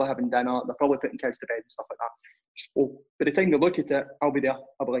 o'clock people are having dinner, they're probably putting kids to bed and stuff like that. So by the time they look at it, I'll be there.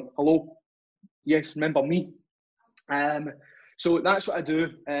 I'll be like, hello, yes, remember me. So that's what I do.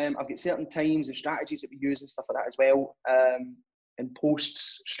 I've got certain times and strategies that we use and stuff like that as well, and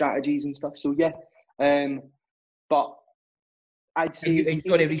posts, strategies and stuff. So yeah, but I'd say...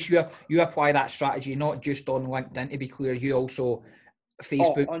 Sorry, Rhys, you apply that strategy not just on LinkedIn, to be clear, you also...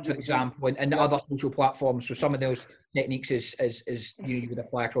 Facebook, for example, and the other social platforms. So some of those techniques is you would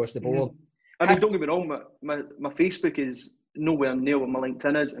apply across the board. I mean, don't get me wrong, my Facebook is nowhere near what my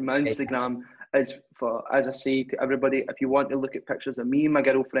LinkedIn is, and my Instagram is for, as I say to everybody, if you want to look at pictures of me and my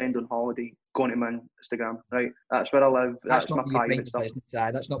girlfriend on holiday, go on to my Instagram, right? That's where I live. That's my private stuff.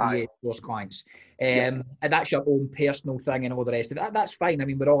 That's not where you source clients. And that's your own personal thing and all the rest of it. That's fine. I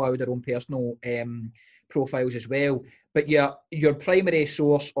mean, we're all out our own personal profiles as well. But your primary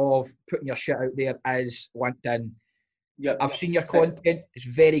source of putting your shit out there is LinkedIn. Yeah, I've seen your content. It's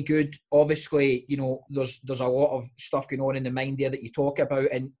very good. Obviously, there's a lot of stuff going on in the mind there that you talk about,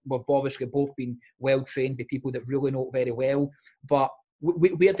 and we've obviously both been well trained by people that really know it very well. But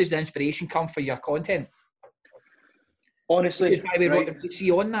where does the inspiration come for your content? Honestly,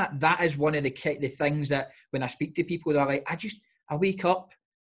 see on that is one of the things that when I speak to people, they're like, I wake up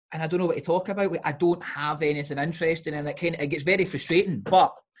and I don't know what to talk about. I don't have anything interesting, and it gets very frustrating.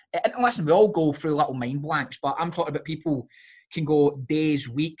 But and listen, we all go through little mind blanks, but I'm talking about people can go days,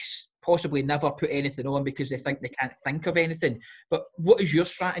 weeks, possibly never put anything on because they think they can't think of anything. But what is your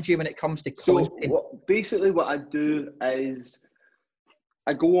strategy when it comes to content? Basically what I do is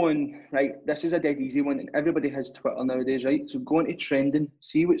I go on, right, this is a dead easy one, and everybody has Twitter nowadays, right? So go into trending,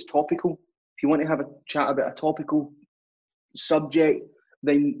 see what's topical. If you want to have a chat about a topical subject,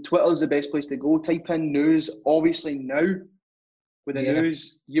 then Twitter's the best place to go. Type in news. Obviously now, with the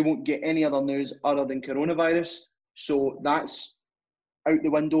news, you won't get any other news other than coronavirus. So that's out the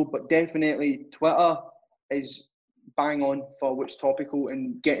window. But definitely Twitter is bang on for what's topical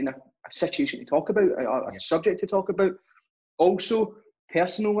and getting a situation to talk about, a subject to talk about. Also,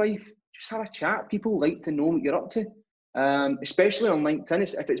 personal life, just have a chat. People like to know what you're up to, especially on LinkedIn.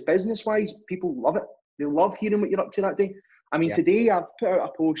 If it's business-wise, people love it. They love hearing what you're up to that day. I mean, today I've put out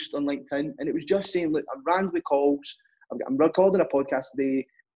a post on LinkedIn, and it was just saying, look, I'm randomly calls. I'm recording a podcast today,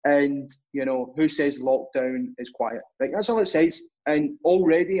 and, who says lockdown is quiet? Right, that's all it says. And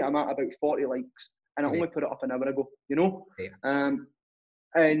already I'm at about 40 likes, and I only put it up an hour ago,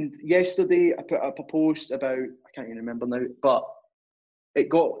 And yesterday I put up a post about, I can't even remember now, but it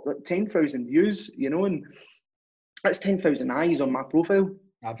got like 10,000 views, and that's 10,000 eyes on my profile.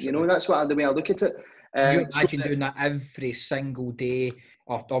 Absolutely. That's the way I look at it. You imagine doing that every single day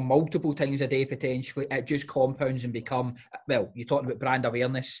or multiple times a day potentially, it just compounds and become, well, you're talking about brand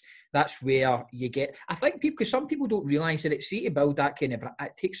awareness. That's where you get, I think people, because some people don't realise that it's to build that kind of,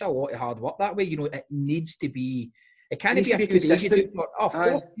 it takes a lot of hard work that way. It needs to be, it can't be a few days you do, of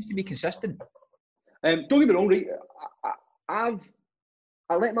course, it needs to be consistent. Don't get me wrong, right?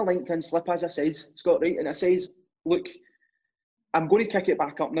 I let my LinkedIn slip, as I says, Scott, right? And it says, look, I'm going to kick it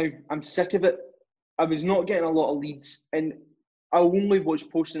back up now. I'm sick of it. I was not getting a lot of leads, and I only was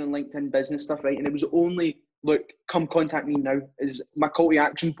posting on LinkedIn business stuff, right? And it was only, look, come contact me now, is my call to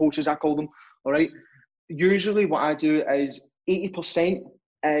action posts, as I call them, all right? Usually what I do is 80%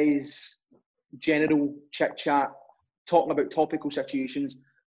 is general chit chat, talking about topical situations.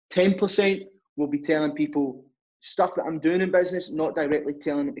 10% will be telling people stuff that I'm doing in business, not directly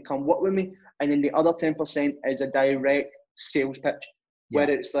telling them to come work with me. And then the other 10% is a direct sales pitch, where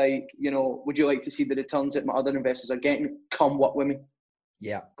it's like, would you like to see the returns that my other investors are getting? Come work with me.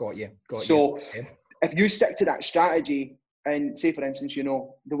 Yeah, got you. So if you stick to that strategy, and say, for instance,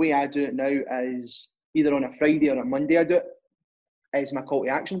 the way I do it now is either on a Friday or a Monday I do it, is my call to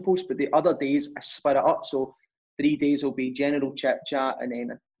action post. But the other days I split it up. So 3 days will be general chit chat, and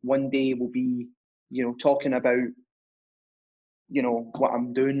then 1 day will be, talking about, what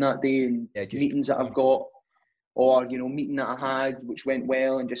I'm doing that day and meetings that I've got, or, meeting that I had which went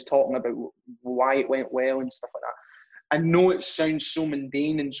well, and just talking about why it went well and stuff like that. I know it sounds so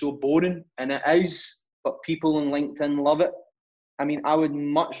mundane and so boring, and it is, but people on LinkedIn love it. I mean, I would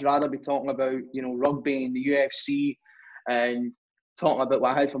much rather be talking about, rugby and the UFC and talking about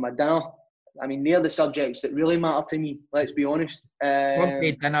what I had for my dinner. I mean, they're the subjects that really matter to me, let's be honest.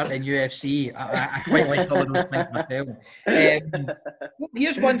 Rugby, dinner and UFC. I quite like all of those things myself.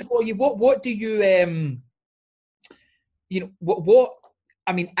 Here's one for you. What do you, what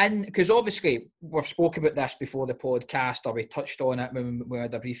I mean, because obviously we've spoken about this before the podcast, or we touched on it when we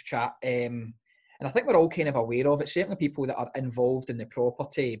had a brief chat. And I think we're all kind of aware of it, certainly people that are involved in the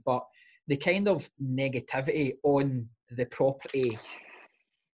property, but the kind of negativity on the property,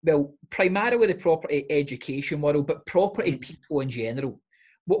 well, primarily the property education world, but property people in general.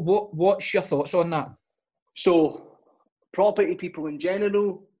 What's your thoughts on that? So, property people in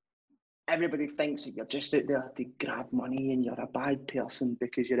general, everybody thinks that you're just out there to grab money and you're a bad person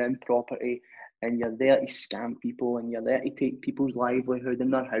because you're in property and you're there to scam people and you're there to take people's livelihood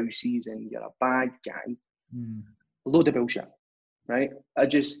in their houses and you're a bad guy. A load of bullshit, right? I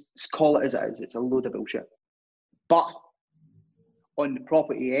just call it as it is. It's a load of bullshit. But on the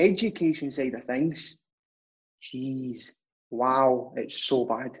property education side of things, geez, wow, it's so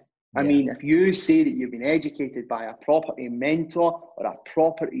bad. I mean, if you say that you've been educated by a property mentor or a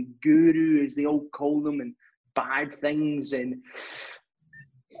property guru, as they all call them, and bad things, and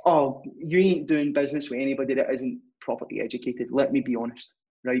you ain't doing business with anybody that isn't property educated. Let me be honest,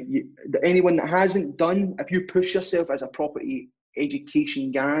 right? Anyone that hasn't done, if you push yourself as a property education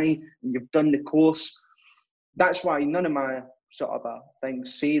guy and you've done the course, that's why none of my sort of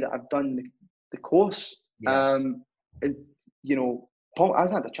things say that I've done the course. And,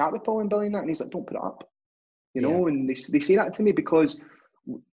 I've had a chat with Paul and Billy and that, and he's like, don't put it up, and they say that to me because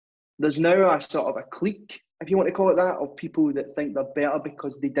there's now a sort of a clique, if you want to call it that, of people that think they're better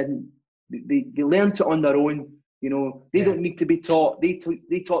because they learned it on their own. They don't need to be taught. They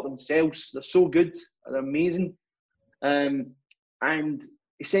taught themselves. They're so good. They're amazing. And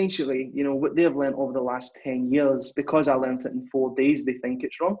essentially, what they've learned over the last 10 years, because I learned it in 4 days, they think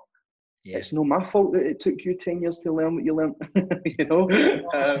it's wrong. It's not my fault that it took you 10 years to learn what you learned.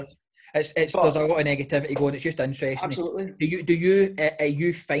 There's a lot of negativity going. It's just interesting. Absolutely. Are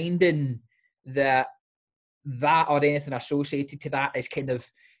you finding that or anything associated to that is kind of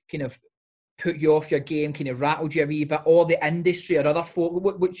put you off your game, kind of rattled you a wee bit, or the industry or other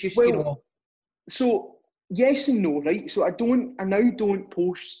folk, which just So yes and no, right? So I now don't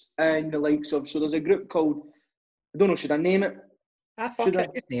post in the likes of. So there's a group called, I don't know, should I name it?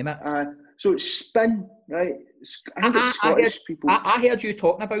 Just name it. So it's Spin, right? I think it's Scottish people. I heard you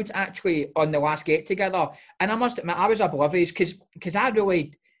talking about it actually on the last get together, and I must admit I was oblivious because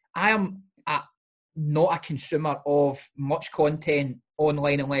I am not a consumer of much content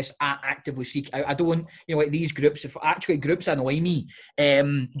online unless I actively seek out. I don't, like these groups. If actually groups annoy me,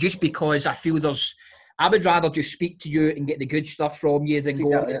 just because I feel I would rather just speak to you and get the good stuff from you than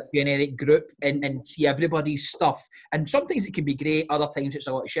go to a generic group and see everybody's stuff. And sometimes it can be great, other times it's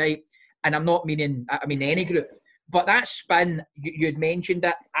a lot of shite. And I'm not meaning any group. But that Spin, you'd mentioned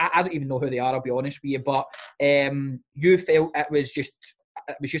it. I don't even know who they are, I'll be honest with you. But you felt it was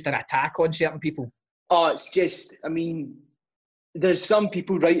just an attack on certain people. Oh, it's just, there's some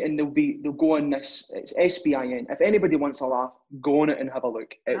people, right, and they'll go on this, it's SBIN. If anybody wants a laugh, go on it and have a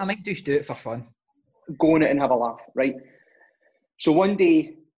look. I might just do it for fun. Go on it and have a laugh, right? So one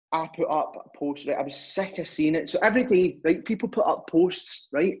day I put up a post, right? I was sick of seeing it. So every day, right, people put up posts,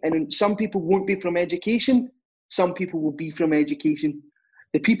 right? And some people won't be from education. Some people will be from education.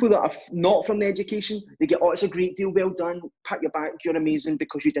 The people that are not from the education, they get, it's a great deal, well done, pat your back, you're amazing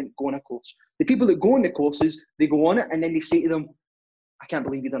because you didn't go on a course. The people that go on the courses, they go on it and then they say to them, I can't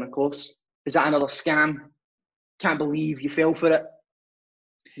believe you've done a course. Is that another scam? Can't believe you fell for it.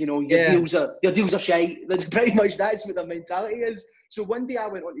 Your deals are shite. That's pretty much, that's what their mentality is. So one day I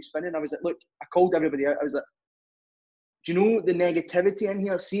went on to Spin and I was like, look, I called everybody out. I was like, do you know the negativity in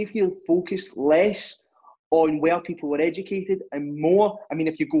here? See if you focus less on where people were educated and more. I mean,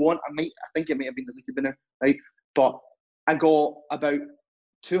 if you go on, I think it might have been deleted by now, right? But I got about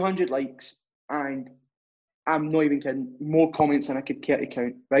 200 likes and I'm not even kidding, more comments than I could care to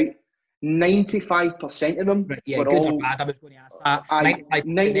count, right? 95% of them yeah, were good all, or bad, I was going to ask that.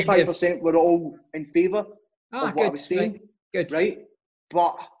 95% were all in favour of what I was saying, good. Right?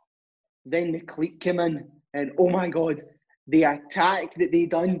 But then the clique came in and oh my God, the attack that they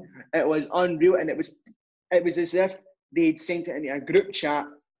done, it was unreal. And it was as if they'd sent it into a group chat.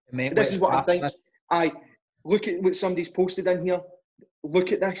 This is what I think. I look at what somebody's posted in here.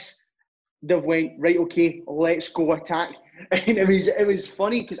 Look at this. They've went, right, okay, let's go attack. And it was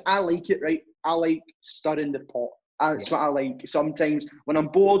funny because I like it, right? I like stirring the pot. That's what I like. Sometimes when I'm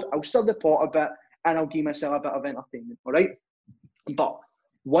bored, I'll stir the pot a bit and I'll give myself a bit of entertainment, all right? But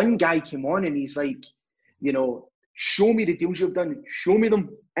one guy came on and he's like, you know, show me the deals you've done, show me them.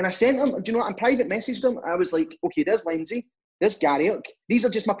 And I sent him, do you know what, I private messaged him. I was like, okay, there's Lindsay, there's Gary. These are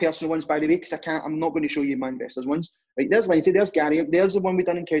just my personal ones, by the way, because I'm not going to show you my investors ones. Right, there's Lindsay, there's Gary, there's the one we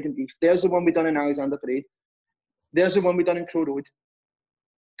done in Cowdenbeath, there's the one we done in Alexander Parade, there's the one we done in Crow Road.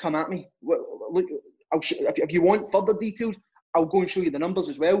 Come at me. Look, if you want further details, I'll go and show you the numbers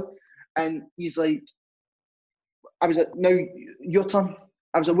as well. And he's like, I was like, now your turn.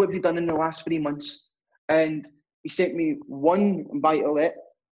 I was like, what have you done in the last 3 months? And he sent me one buy-to-let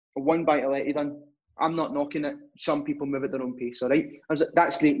he done. I'm not knocking it. Some people move at their own pace, all right? I was like,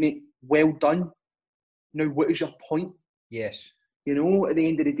 that's great, mate. Well done. Now, what is your point? Yes. You know, at the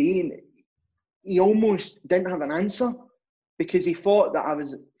end of the day, and he almost didn't have an answer because he thought that I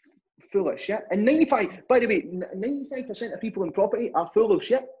was full of shit. And 95, by the way, 95% of people in property are full of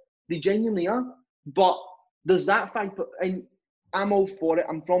shit. They genuinely are. But there's that 5%, and I'm all for it.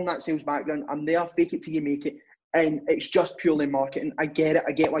 I'm from that sales background. I'm there, fake it till you make it. And it's just purely marketing. I get it.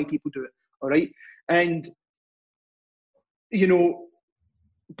 I get why people do it. All right. And, you know,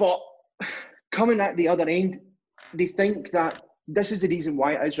 but coming at the other end, they think that this is the reason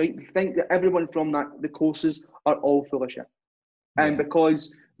why it is, right? They think that everyone from the courses are all full of shit. And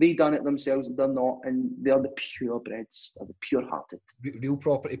because they done it themselves, they're not, and they're the purebreds, they're the pure-hearted. Real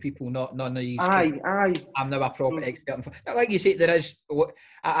property people, not none of these. Aye. I'm now a property expert. Like you say, there is.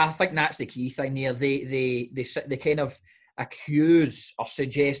 I think that's the key thing there. They kind of accuse or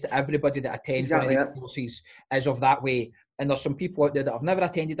suggest that everybody that attends one of these courses is of that way. And there's some people out there that have never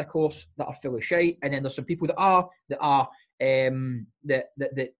attended a course that are full of shite, and then there's some people that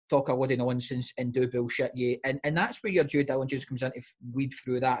talk a load of nonsense and do bullshit. And that's where your due diligence comes in to weed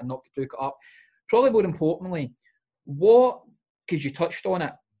through that and not to it up. Probably more importantly, because you touched on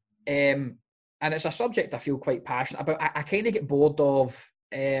it, and it's a subject I feel quite passionate about. I kind of get bored of,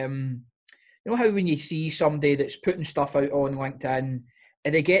 you know how when you see somebody that's putting stuff out on LinkedIn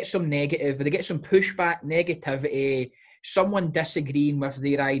and they get some negative, or they get some pushback, negativity, someone disagreeing with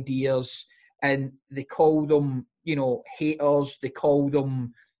their ideas, and they call them, you know, haters, they call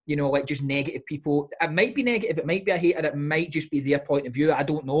them, you know, like just negative people. It might be negative, it might be a hater, it might just be their point of view, I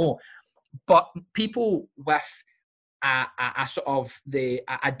don't know. But people with a sort of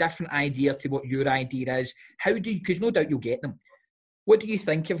a different idea to what your idea is, how do you, because no doubt you'll get them. What do you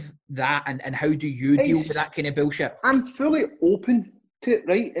think of that, and how do you deal with that kind of bullshit? I'm fully open to it,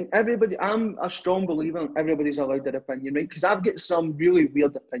 right? And everybody, I'm a strong believer in everybody's allowed their opinion, right? Because I've got some really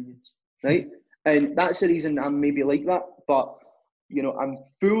weird opinions, right? And that's the reason I'm maybe like that. But, you know, I'm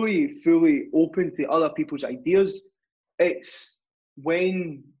fully open to other people's ideas. It's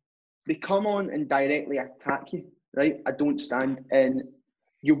when they come on and directly attack you, right? I don't stand. And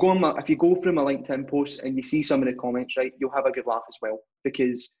you go on if you go through my LinkedIn posts and you see some of the comments, right, you'll have a good laugh as well,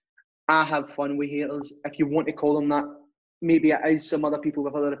 because I have fun with haters. If you want to call them that, maybe it is some other people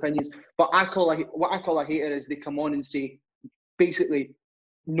with other opinions. But what I call a hater is they come on and say, basically,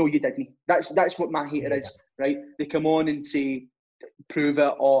 no, you didn't. That's what my hater is, right? They come on and say, prove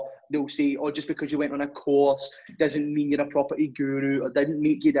it, or they'll say, oh, just because you went on a course doesn't mean you're a property guru, or didn't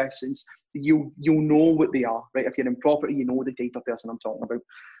make you this. And you'll know what they are, right? If you're in property, you know the type of person I'm talking about.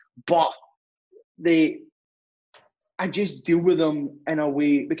 But I just deal with them in a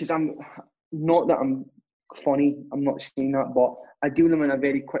way, because I'm not that I'm funny, I'm not saying that, but I deal with them in a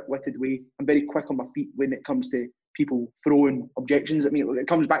very quick-witted way. I'm very quick on my feet when it comes to people throwing objections at me. It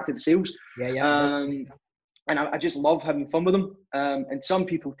comes back to the sales. And I just love having fun with them. And some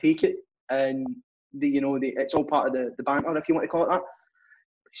people take it, and it's all part of the banter, if you want to call it that.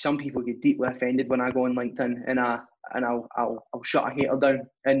 some people get deeply offended when I go on LinkedIn and I'll shut a hater down,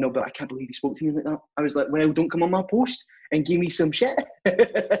 and they'll be like, I can't believe you spoke to me like that. I was like, well, don't come on my post and give me some shit.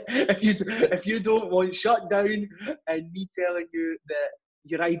 if you don't want shut down and me telling you that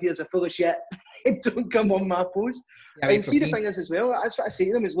your ideas are full of shit, don't come on my post. Yeah, and see, the thing is as well, that's what I say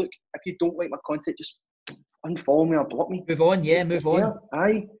to them is, look, if you don't like my content, just unfollow me or block me. Move on, yeah, move on. Yeah,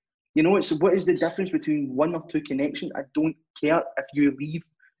 aye. You know, it's what is the difference between 1 or 2 connections? I don't care if you leave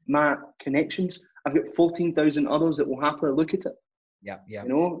my connections. I've got 14,000 others that will happily look at it. Yeah, yeah. You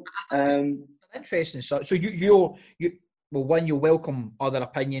know, interesting. So you well, one, you welcome other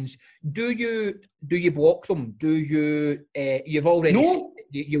opinions. Do you block them? Do you? You've already. No,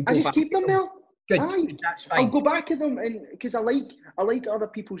 you I just keep them there. Good, aye. That's fine. I'll go back to them, and because I like other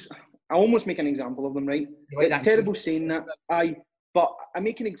people's. I almost make an example of them, right? It's terrible saying that. But I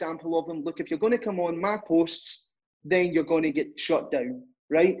make an example of them. Look, if you're going to come on my posts, then you're going to get shut down,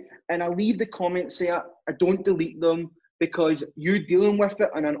 right? And I leave the comments there. I don't delete them, because you dealing with it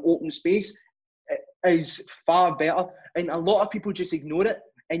in an open space is far better. And a lot of people just ignore it,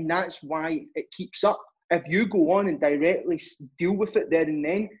 and that's why it keeps up. If you go on and directly deal with it there and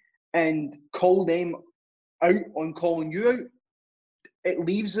then and call them out on calling you out, it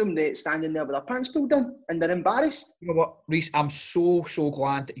leaves them there standing there with their pants pulled down and they're embarrassed. You know what, Rhys, I'm so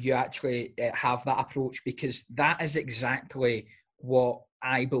glad that you actually have that approach, because that is exactly what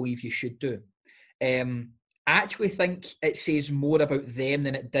I believe you should do. I actually think it says more about them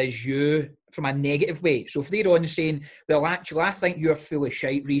than it does you from a negative way. So if they're on saying, well, actually, I think you're full of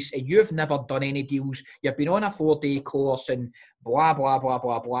shite, Rhys, and you've never done any deals, you've been on a 4-day course and blah, blah, blah,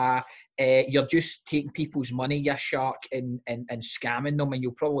 blah, blah. You're just taking people's money, you shark, and scamming them, and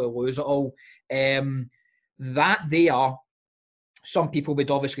you'll probably lose it all. Some people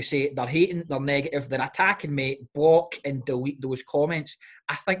would obviously say they're hating, they're negative, they're attacking me, block and delete those comments.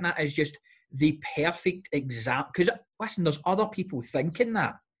 I think that is just the perfect example. Because, listen, there's other people thinking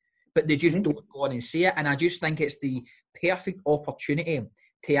that, but they just don't go on and say it. And I just think it's the perfect opportunity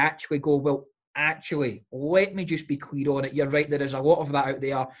to actually go, well, actually, let me just be clear on it. You're right, there is a lot of that out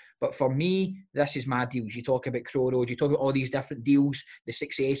there, but for me, this is my deals. You talk about Crow Road, you talk about all these different deals, the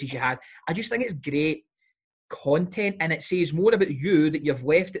successes you had. I just think it's great content, and it says more about you that you've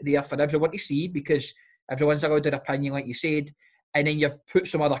left it there for everyone to see, because everyone's allowed their opinion, like you said, and then you've put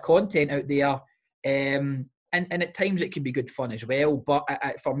some other content out there, and at times it can be good fun as well, but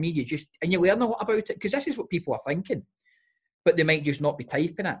for me, you learn a lot about it, because this is what people are thinking, but they might just not be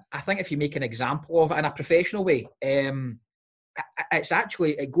typing it. I think if you make an example of it in a professional way, it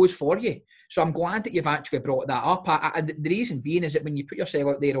goes for you. So I'm glad that you've actually brought that up. And the reason being is that when you put yourself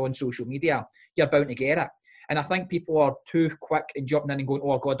out there on social media, you're bound to get it. And I think people are too quick in jumping in and going,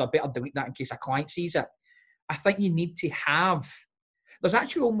 oh God, I better delete that in case a client sees it. I think you need to there's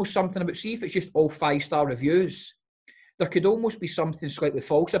actually almost something about, see if it's just all 5-star reviews, there could almost be something slightly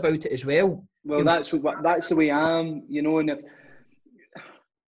false about it as well. Well, that's the way I am, you know, and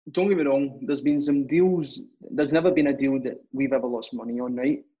don't get me wrong, there's been some deals, there's never been a deal that we've ever lost money on,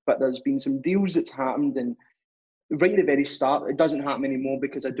 right? But there's been some deals that's happened, and right at the very start, it doesn't happen anymore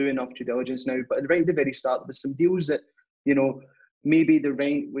because I do enough due diligence now, but right at the very start, there's some deals that, you know, maybe the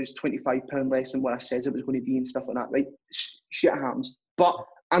rent was £25 less than what I said it was going to be and stuff like that, right? Shit happens. But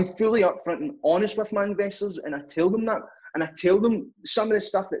I'm fully upfront and honest with my investors, and I tell them that, and I tell them some of the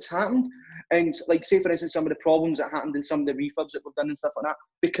stuff that's happened, and like, say for instance, some of the problems that happened in some of the refurbs that we've done and stuff like that,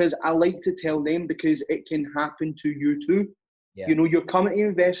 because I like to tell them, because it can happen to you too. Yeah. You know, you're coming to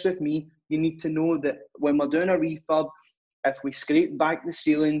invest with me, you need to know that when we're doing a refurb, if we scrape back the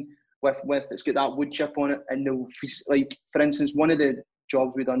ceiling with it's got that wood chip on it, and like, for instance, one of the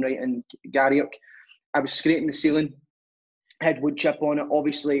jobs we done right in Garriock, I was scraping the ceiling, had wood chip on it,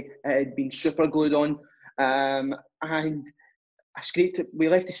 obviously it had been super glued on, and I scraped it, we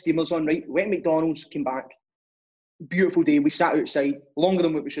left the steamers on, right, went to McDonald's, came back, beautiful day, we sat outside, longer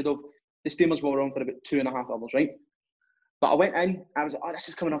than what we should have, the steamers were on for about 2.5 hours, right? But I went in, I was like, oh, this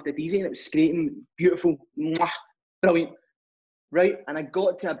is coming off the diesel, and it was scraping, beautiful, brilliant, right? And I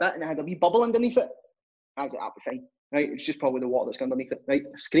got to a bit and I had a wee bubble underneath it. I was like, that'll be fine, right? It's just probably the water that's gone underneath it, right?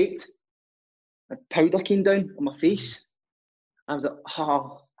 I scraped, a powder came down on my face. I was like,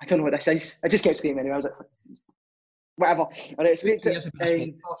 oh, I don't know what this is. I just kept screaming anyway. I was like, whatever. And I scraped it.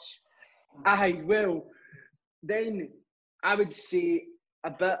 Well, then I would say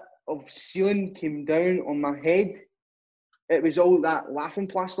a bit of ceiling came down on my head. It was all that laughing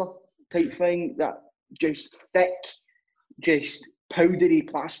plaster type thing, that just thick, just powdery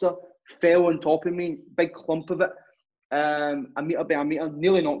plaster fell on top of me, big clump of it. A metre by a metre,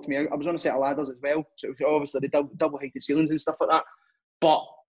 nearly knocked me out. I was on a set of ladders as well, so it was obviously the double-heighted ceilings and stuff like that. But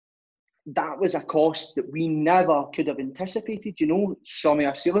that was a cost that we never could have anticipated. You know, some of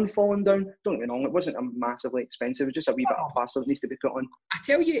our ceiling falling down. Don't get me wrong, it wasn't a massively expensive. It was just a wee bit of plaster that needs to be put on. I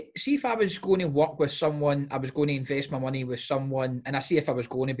tell you, see if I was going to work with someone, I was going to invest my money with someone, and I see if I was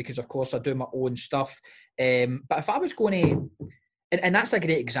going to, because of course I do my own stuff. But if I was going to, and that's a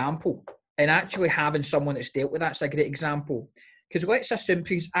great example, and actually having someone that's dealt with that's a great example. Because let's assume,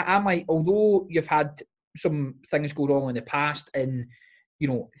 because I might, although you've had some things go wrong in the past, and you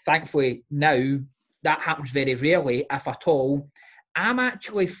know, thankfully now that happens very rarely, if at all. I'm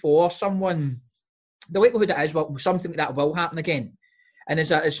actually for someone, the likelihood it is, well, something that will happen again. And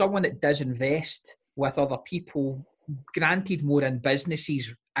as someone that does invest with other people, granted more in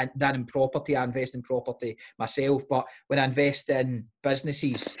businesses than in property, I invest in property myself, but when I invest in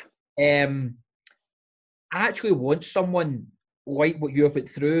businesses, I actually want someone like what you've went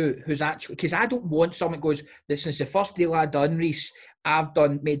through, who's actually, because I don't want someone that goes, since the first deal I done, Reese, I've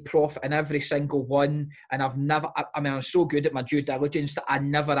made profit in every single one, and I've never, I mean, I'm so good at my due diligence that I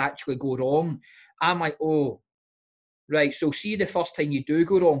never actually go wrong. I'm like, oh, right, so see the first time you do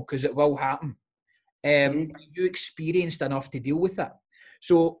go wrong, because it will happen, you experienced enough to deal with it.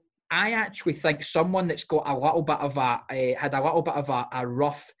 So I actually think someone that's got a little bit of had a little bit of a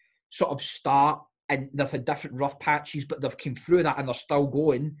rough sort of start, and they've had different rough patches, but they've come through that and they're still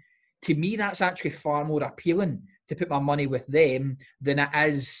going. To me, that's actually far more appealing to put my money with them than it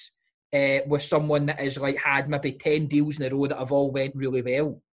is with someone that has like had maybe 10 deals in a row that have all went really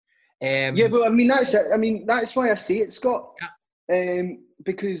well. Yeah, but I mean, that's it. I mean, that's why I say it, Scott.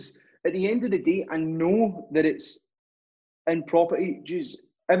 Because at the end of the day, I know that it's in property, just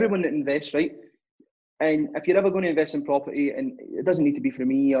everyone that invests, right? And if you're ever going to invest in property, and it doesn't need to be for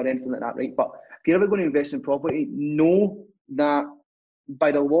me or anything like that, right? But if you're ever going to invest in property, know that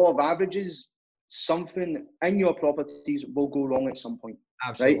by the law of averages, something in your properties will go wrong at some point.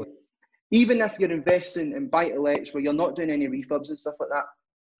 Absolutely. Right? Even if you're investing in buy-to-lets where you're not doing any refurbs and stuff like that,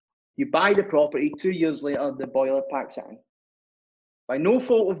 you buy the property, 2 years later, the boiler packs it in. By no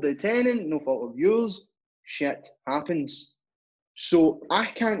fault of the tenant, no fault of yours, shit happens. So I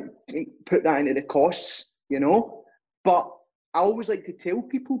can't put that into the costs, you know, but I always like to tell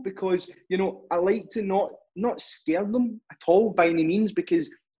people, because, you know, I like to not scare them at all by any means, because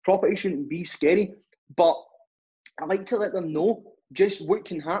property shouldn't be scary, but I like to let them know just what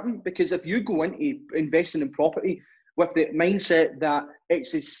can happen. Because if you go into investing in property with the mindset that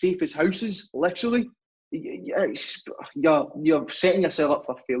it's as safe as houses, literally, you're setting yourself up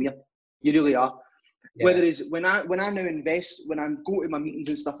for failure. You really are. Yeah. Whereas when I now invest, when I go to my meetings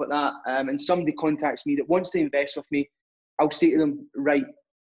and stuff like that, and somebody contacts me that wants to invest with me, I'll say to them, right,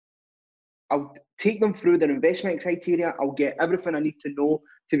 I'll take them through their investment criteria. I'll get everything I need to know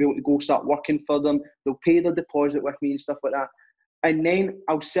to be able to go start working for them. They'll pay their deposit with me and stuff like that. And then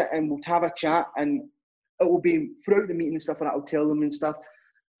I'll sit and we'll have a chat, and it will be throughout the meeting and stuff like that. I'll tell them and stuff,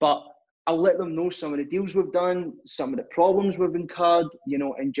 but I'll let them know some of the deals we've done, some of the problems we've incurred, you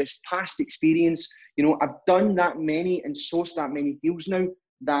know, and just past experience. You know, I've done that many and sourced that many deals now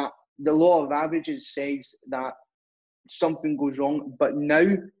that the law of averages says that something goes wrong. But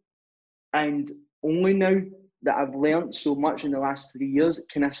now, and only now that I've learned so much in the last 3 years,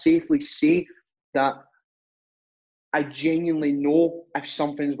 can I safely say that I genuinely know if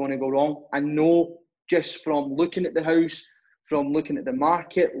something's going to go wrong. I know just from looking at the house, from looking at the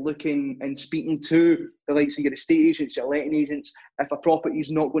market, looking and speaking to the likes of your estate agents, your letting agents, if a property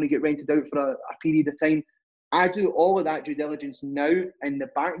is not going to get rented out for a period of time. I do all of that due diligence now in the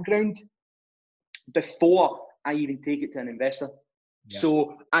background before I even take it to an investor. Yeah.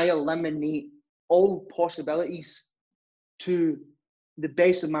 So I eliminate all possibilities to the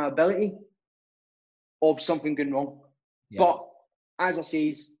best of my ability of something going wrong. Yeah. But as I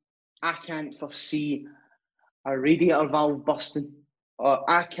say, I can't foresee a radiator valve busting, or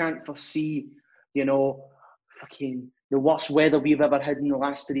I can't foresee, you know, fucking the worst weather we've ever had in the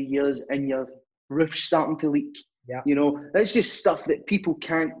last 3 years and your roof starting to leak. Yeah. You know, that's just stuff that people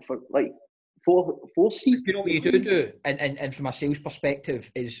can't foresee. You know what you do, and from a sales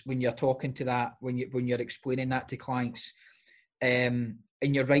perspective, is when you're talking to that, when you're explaining that to clients, and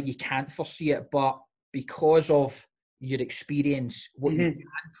you're right, you can't foresee it, but because of your experience, what you can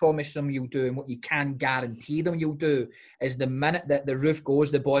promise them you'll do and what you can guarantee them you'll do is the minute that the roof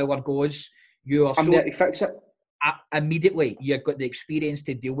goes, the boiler goes, I'm there to fix it. Immediately, you've got the experience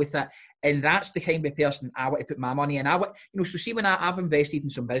to deal with it. And that's the kind of person I want to put my money in. So see, when I've invested in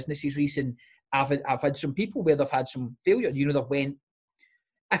some businesses recently, I've had some people where they've had some failures. You know, they've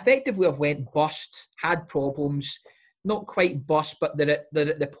went bust, had problems, not quite bust, but they're at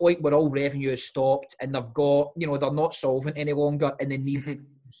the point where all revenue is stopped and they've got, you know, they're not solvent any longer and they need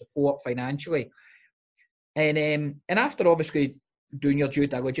support financially. And after obviously doing your due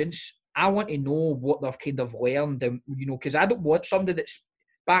diligence, I want to know what they've kind of learned, and because I don't want somebody that's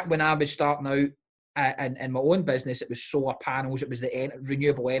back when I was starting out in my own business. It was solar panels, it was the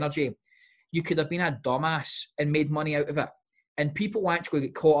renewable energy. You could have been a dumbass and made money out of it, and people actually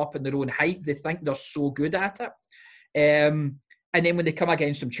get caught up in their own hype. They think they're so good at it, and then when they come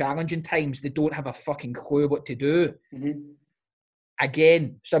against some challenging times, they don't have a fucking clue what to do.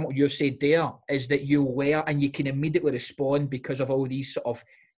 Again, something you've said there is that you learn and you can immediately respond because of all these sort of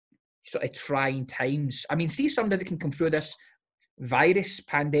trying times. I mean, see somebody that can come through this virus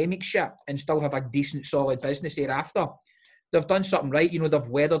pandemic shit and still have a decent solid business thereafter. They've done something right. They've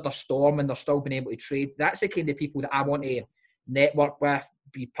weathered the storm and they're still been able to trade. That's the kind of people that I want to network with,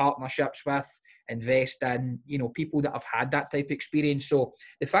 be partnerships with, invest in, people that have had that type of experience. So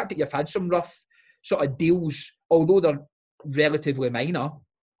the fact that you've had some rough sort of deals, although they're relatively minor,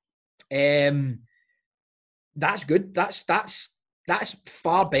 that's good. That's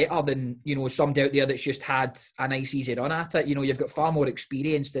far better than somebody out there that's just had a nice easy run at it. You've got far more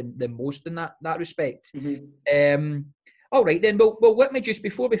experience than most in that respect. All right then. Well, let me just,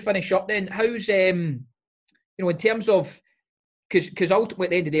 before we finish up then, how's in terms of, because ultimately at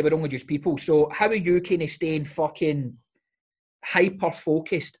the end of the day we're only just people. So how are you kind of staying fucking hyper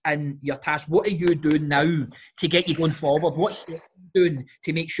focused in your task? What are you doing now to get you going forward? What's you doing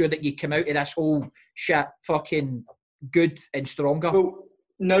to make sure that you come out of this whole shit fucking good and stronger? Well,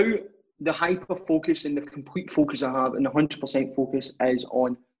 now the hyper focus and the complete focus I have and the 100% focus is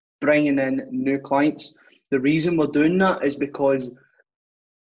on bringing in new clients. The reason we're doing that is because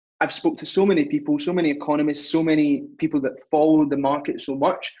I've spoke to so many people, so many economists, so many people that follow the market so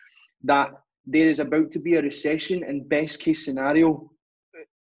much that there is about to be a recession, and best case scenario,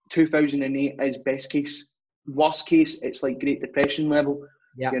 2008 is best case. Worst case, it's like Great Depression level,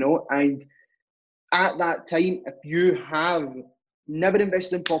 and at that time, if you have never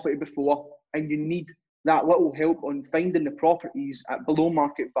invested in property before and you need that little help on finding the properties at below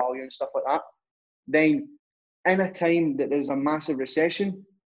market value and stuff like that, then in a time that there's a massive recession,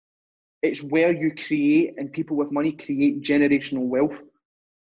 it's where you create, and people with money create generational wealth.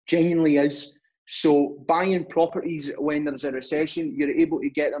 Genuinely is. So buying properties when there's a recession, you're able to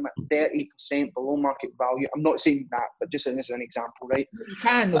get them at 30% below market value. I'm not saying that, but just as an example, right? You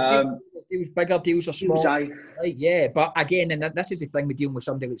can. There's deals, bigger deals or small. Right, yeah. But again, and this is the thing with dealing with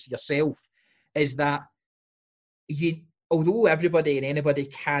somebody like yourself, is that although everybody and anybody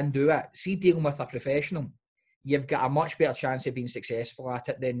can do it, see, dealing with a professional, you've got a much better chance of being successful at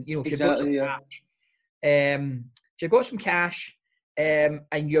it than, if you've got some cash. If you've got some cash, and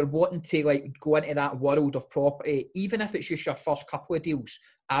you're wanting to go into that world of property, even if it's just your first couple of deals,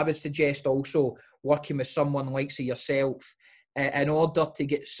 I would suggest also working with someone like yourself in order to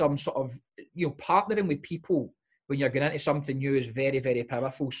get some sort of, partnering with people when you're going into something new is very, very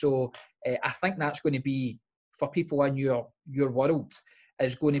powerful. So I think that's going to be, for people in your world,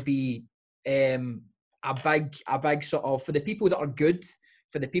 is going to be a big sort of, for the people that are good,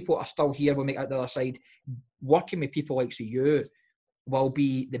 for the people that are still here, will make it the other side, working with people like you will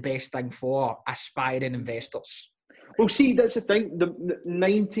be the best thing for aspiring investors. Well, see, that's the thing. The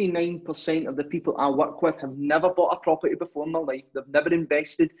 99% of the people I work with have never bought a property before in their life. They've never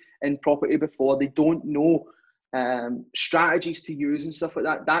invested in property before. They don't know strategies to use and stuff like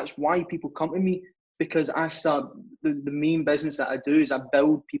that. That's why people come to me, because I start, the main business that I do is I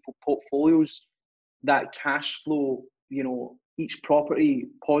build people portfolios that cash flow, each property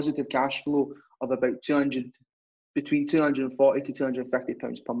positive cash flow of about between £240 to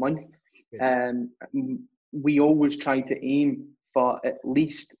 £250 per month. We always try to aim for at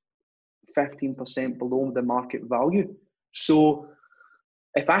least 15% below the market value. So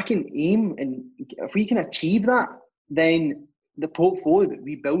if I can aim, and if we can achieve that, then the portfolio that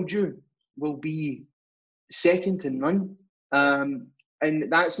we build you will be second to none.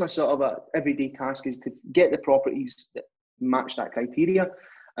 And that's my sort of everyday task, is to get the properties that match that criteria.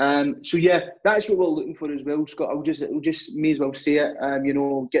 So yeah, that's what we're looking for as well, Scott. I'll just may as well say it.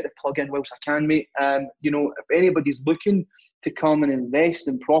 Get the plug in whilst I can, mate. If anybody's looking to come and invest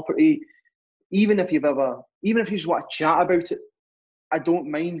in property, even if you just want to chat about it, I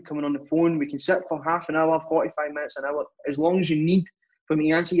don't mind coming on the phone. We can sit for half an hour, 45 minutes, an hour, as long as you need for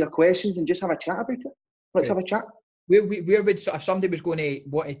me to answer your questions and just have a chat about it. Let's have a chat. Where would, if somebody was going to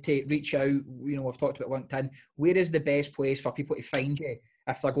want to reach out, we've talked about LinkedIn, where is the best place for people to find you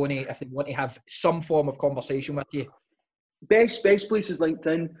if they want to have some form of conversation with you? Best place is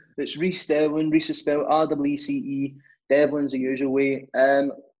LinkedIn. It's Rhys Devlin. Rhys is spelled RWECE. Devlin's the usual way.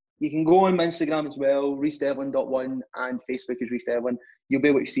 You can go on my Instagram as well, RhysDevlin.1, and Facebook is Rhys Devlin. You'll be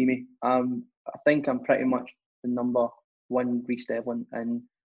able to see me. I think I'm pretty much the number one Rhys Devlin, and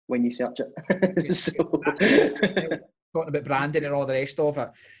when you search it. So. Talking about branding and all the rest of it.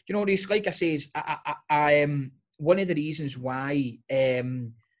 Do you know, Rhys, like I says, I one of the reasons why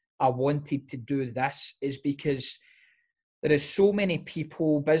I wanted to do this is because there is so many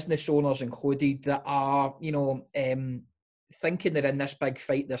people, business owners included, that are, you know, thinking they're in this big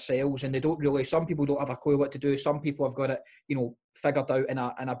fight themselves, and they don't really. Some people don't have a clue what to do. Some people have got it, you know, figured out in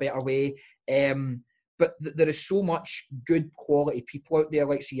a better way. But there is so much good quality people out there,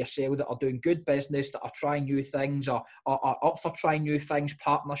 like yourself, that are doing good business, that are trying new things, or are up for trying new things,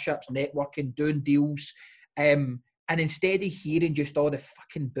 partnerships, networking, doing deals. And instead of hearing just all the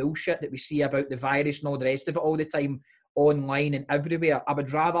fucking bullshit that we see about the virus and all the rest of it all the time online and everywhere, I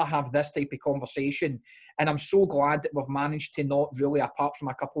would rather have this type of conversation. And I'm so glad that we've managed to not really, apart from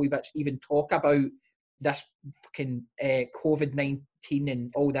a couple of bits, even talk about this fucking COVID-19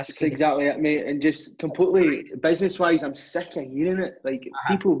 and all this. That's exactly it, mate. And just completely business-wise, I'm sick of hearing it. Like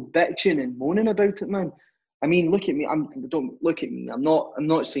people bitching and moaning about it, man. I mean, look at me. Don't look at me. I'm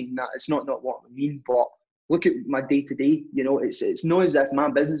not saying that. It's not what I mean. But look at my day-to-day. You know, it's not as if my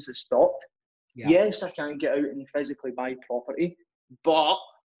business has stopped. Yeah. Yes, I can't get out and physically buy property, but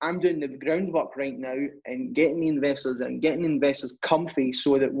I'm doing the groundwork right now and getting the investors and getting investors comfy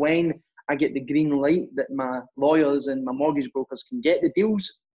so that when I get the green light that my lawyers and my mortgage brokers can get the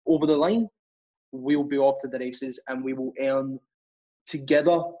deals over the line, we'll be off to the races and we will earn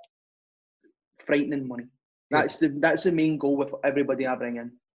together frightening money. That's the main goal with everybody I bring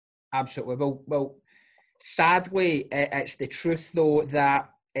in. Absolutely. Well, sadly, it's the truth though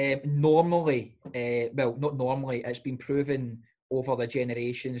that normally, not normally, it's been proven over the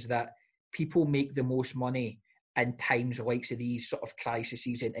generations that people make the most money in times like these sort of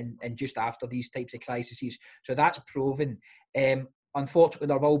crises and just after these types of crises. So that's proven. Unfortunately,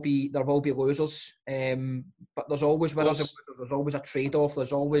 there will be losers, but there's always winners and losers. There's always a trade-off.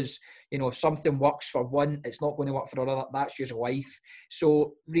 There's always, you know, if something works for one, it's not going to work for another. That's just life.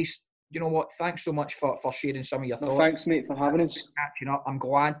 So, Rhys, you know what? Thanks so much for sharing some of your thoughts. Thanks, mate, for having us. Catching up. I'm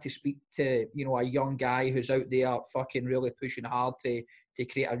glad to speak to, you know, a young guy who's out there fucking really pushing hard to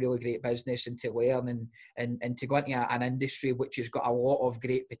create a really great business and to learn and to go into an industry which has got a lot of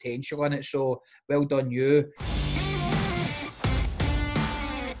great potential in it. So well done you.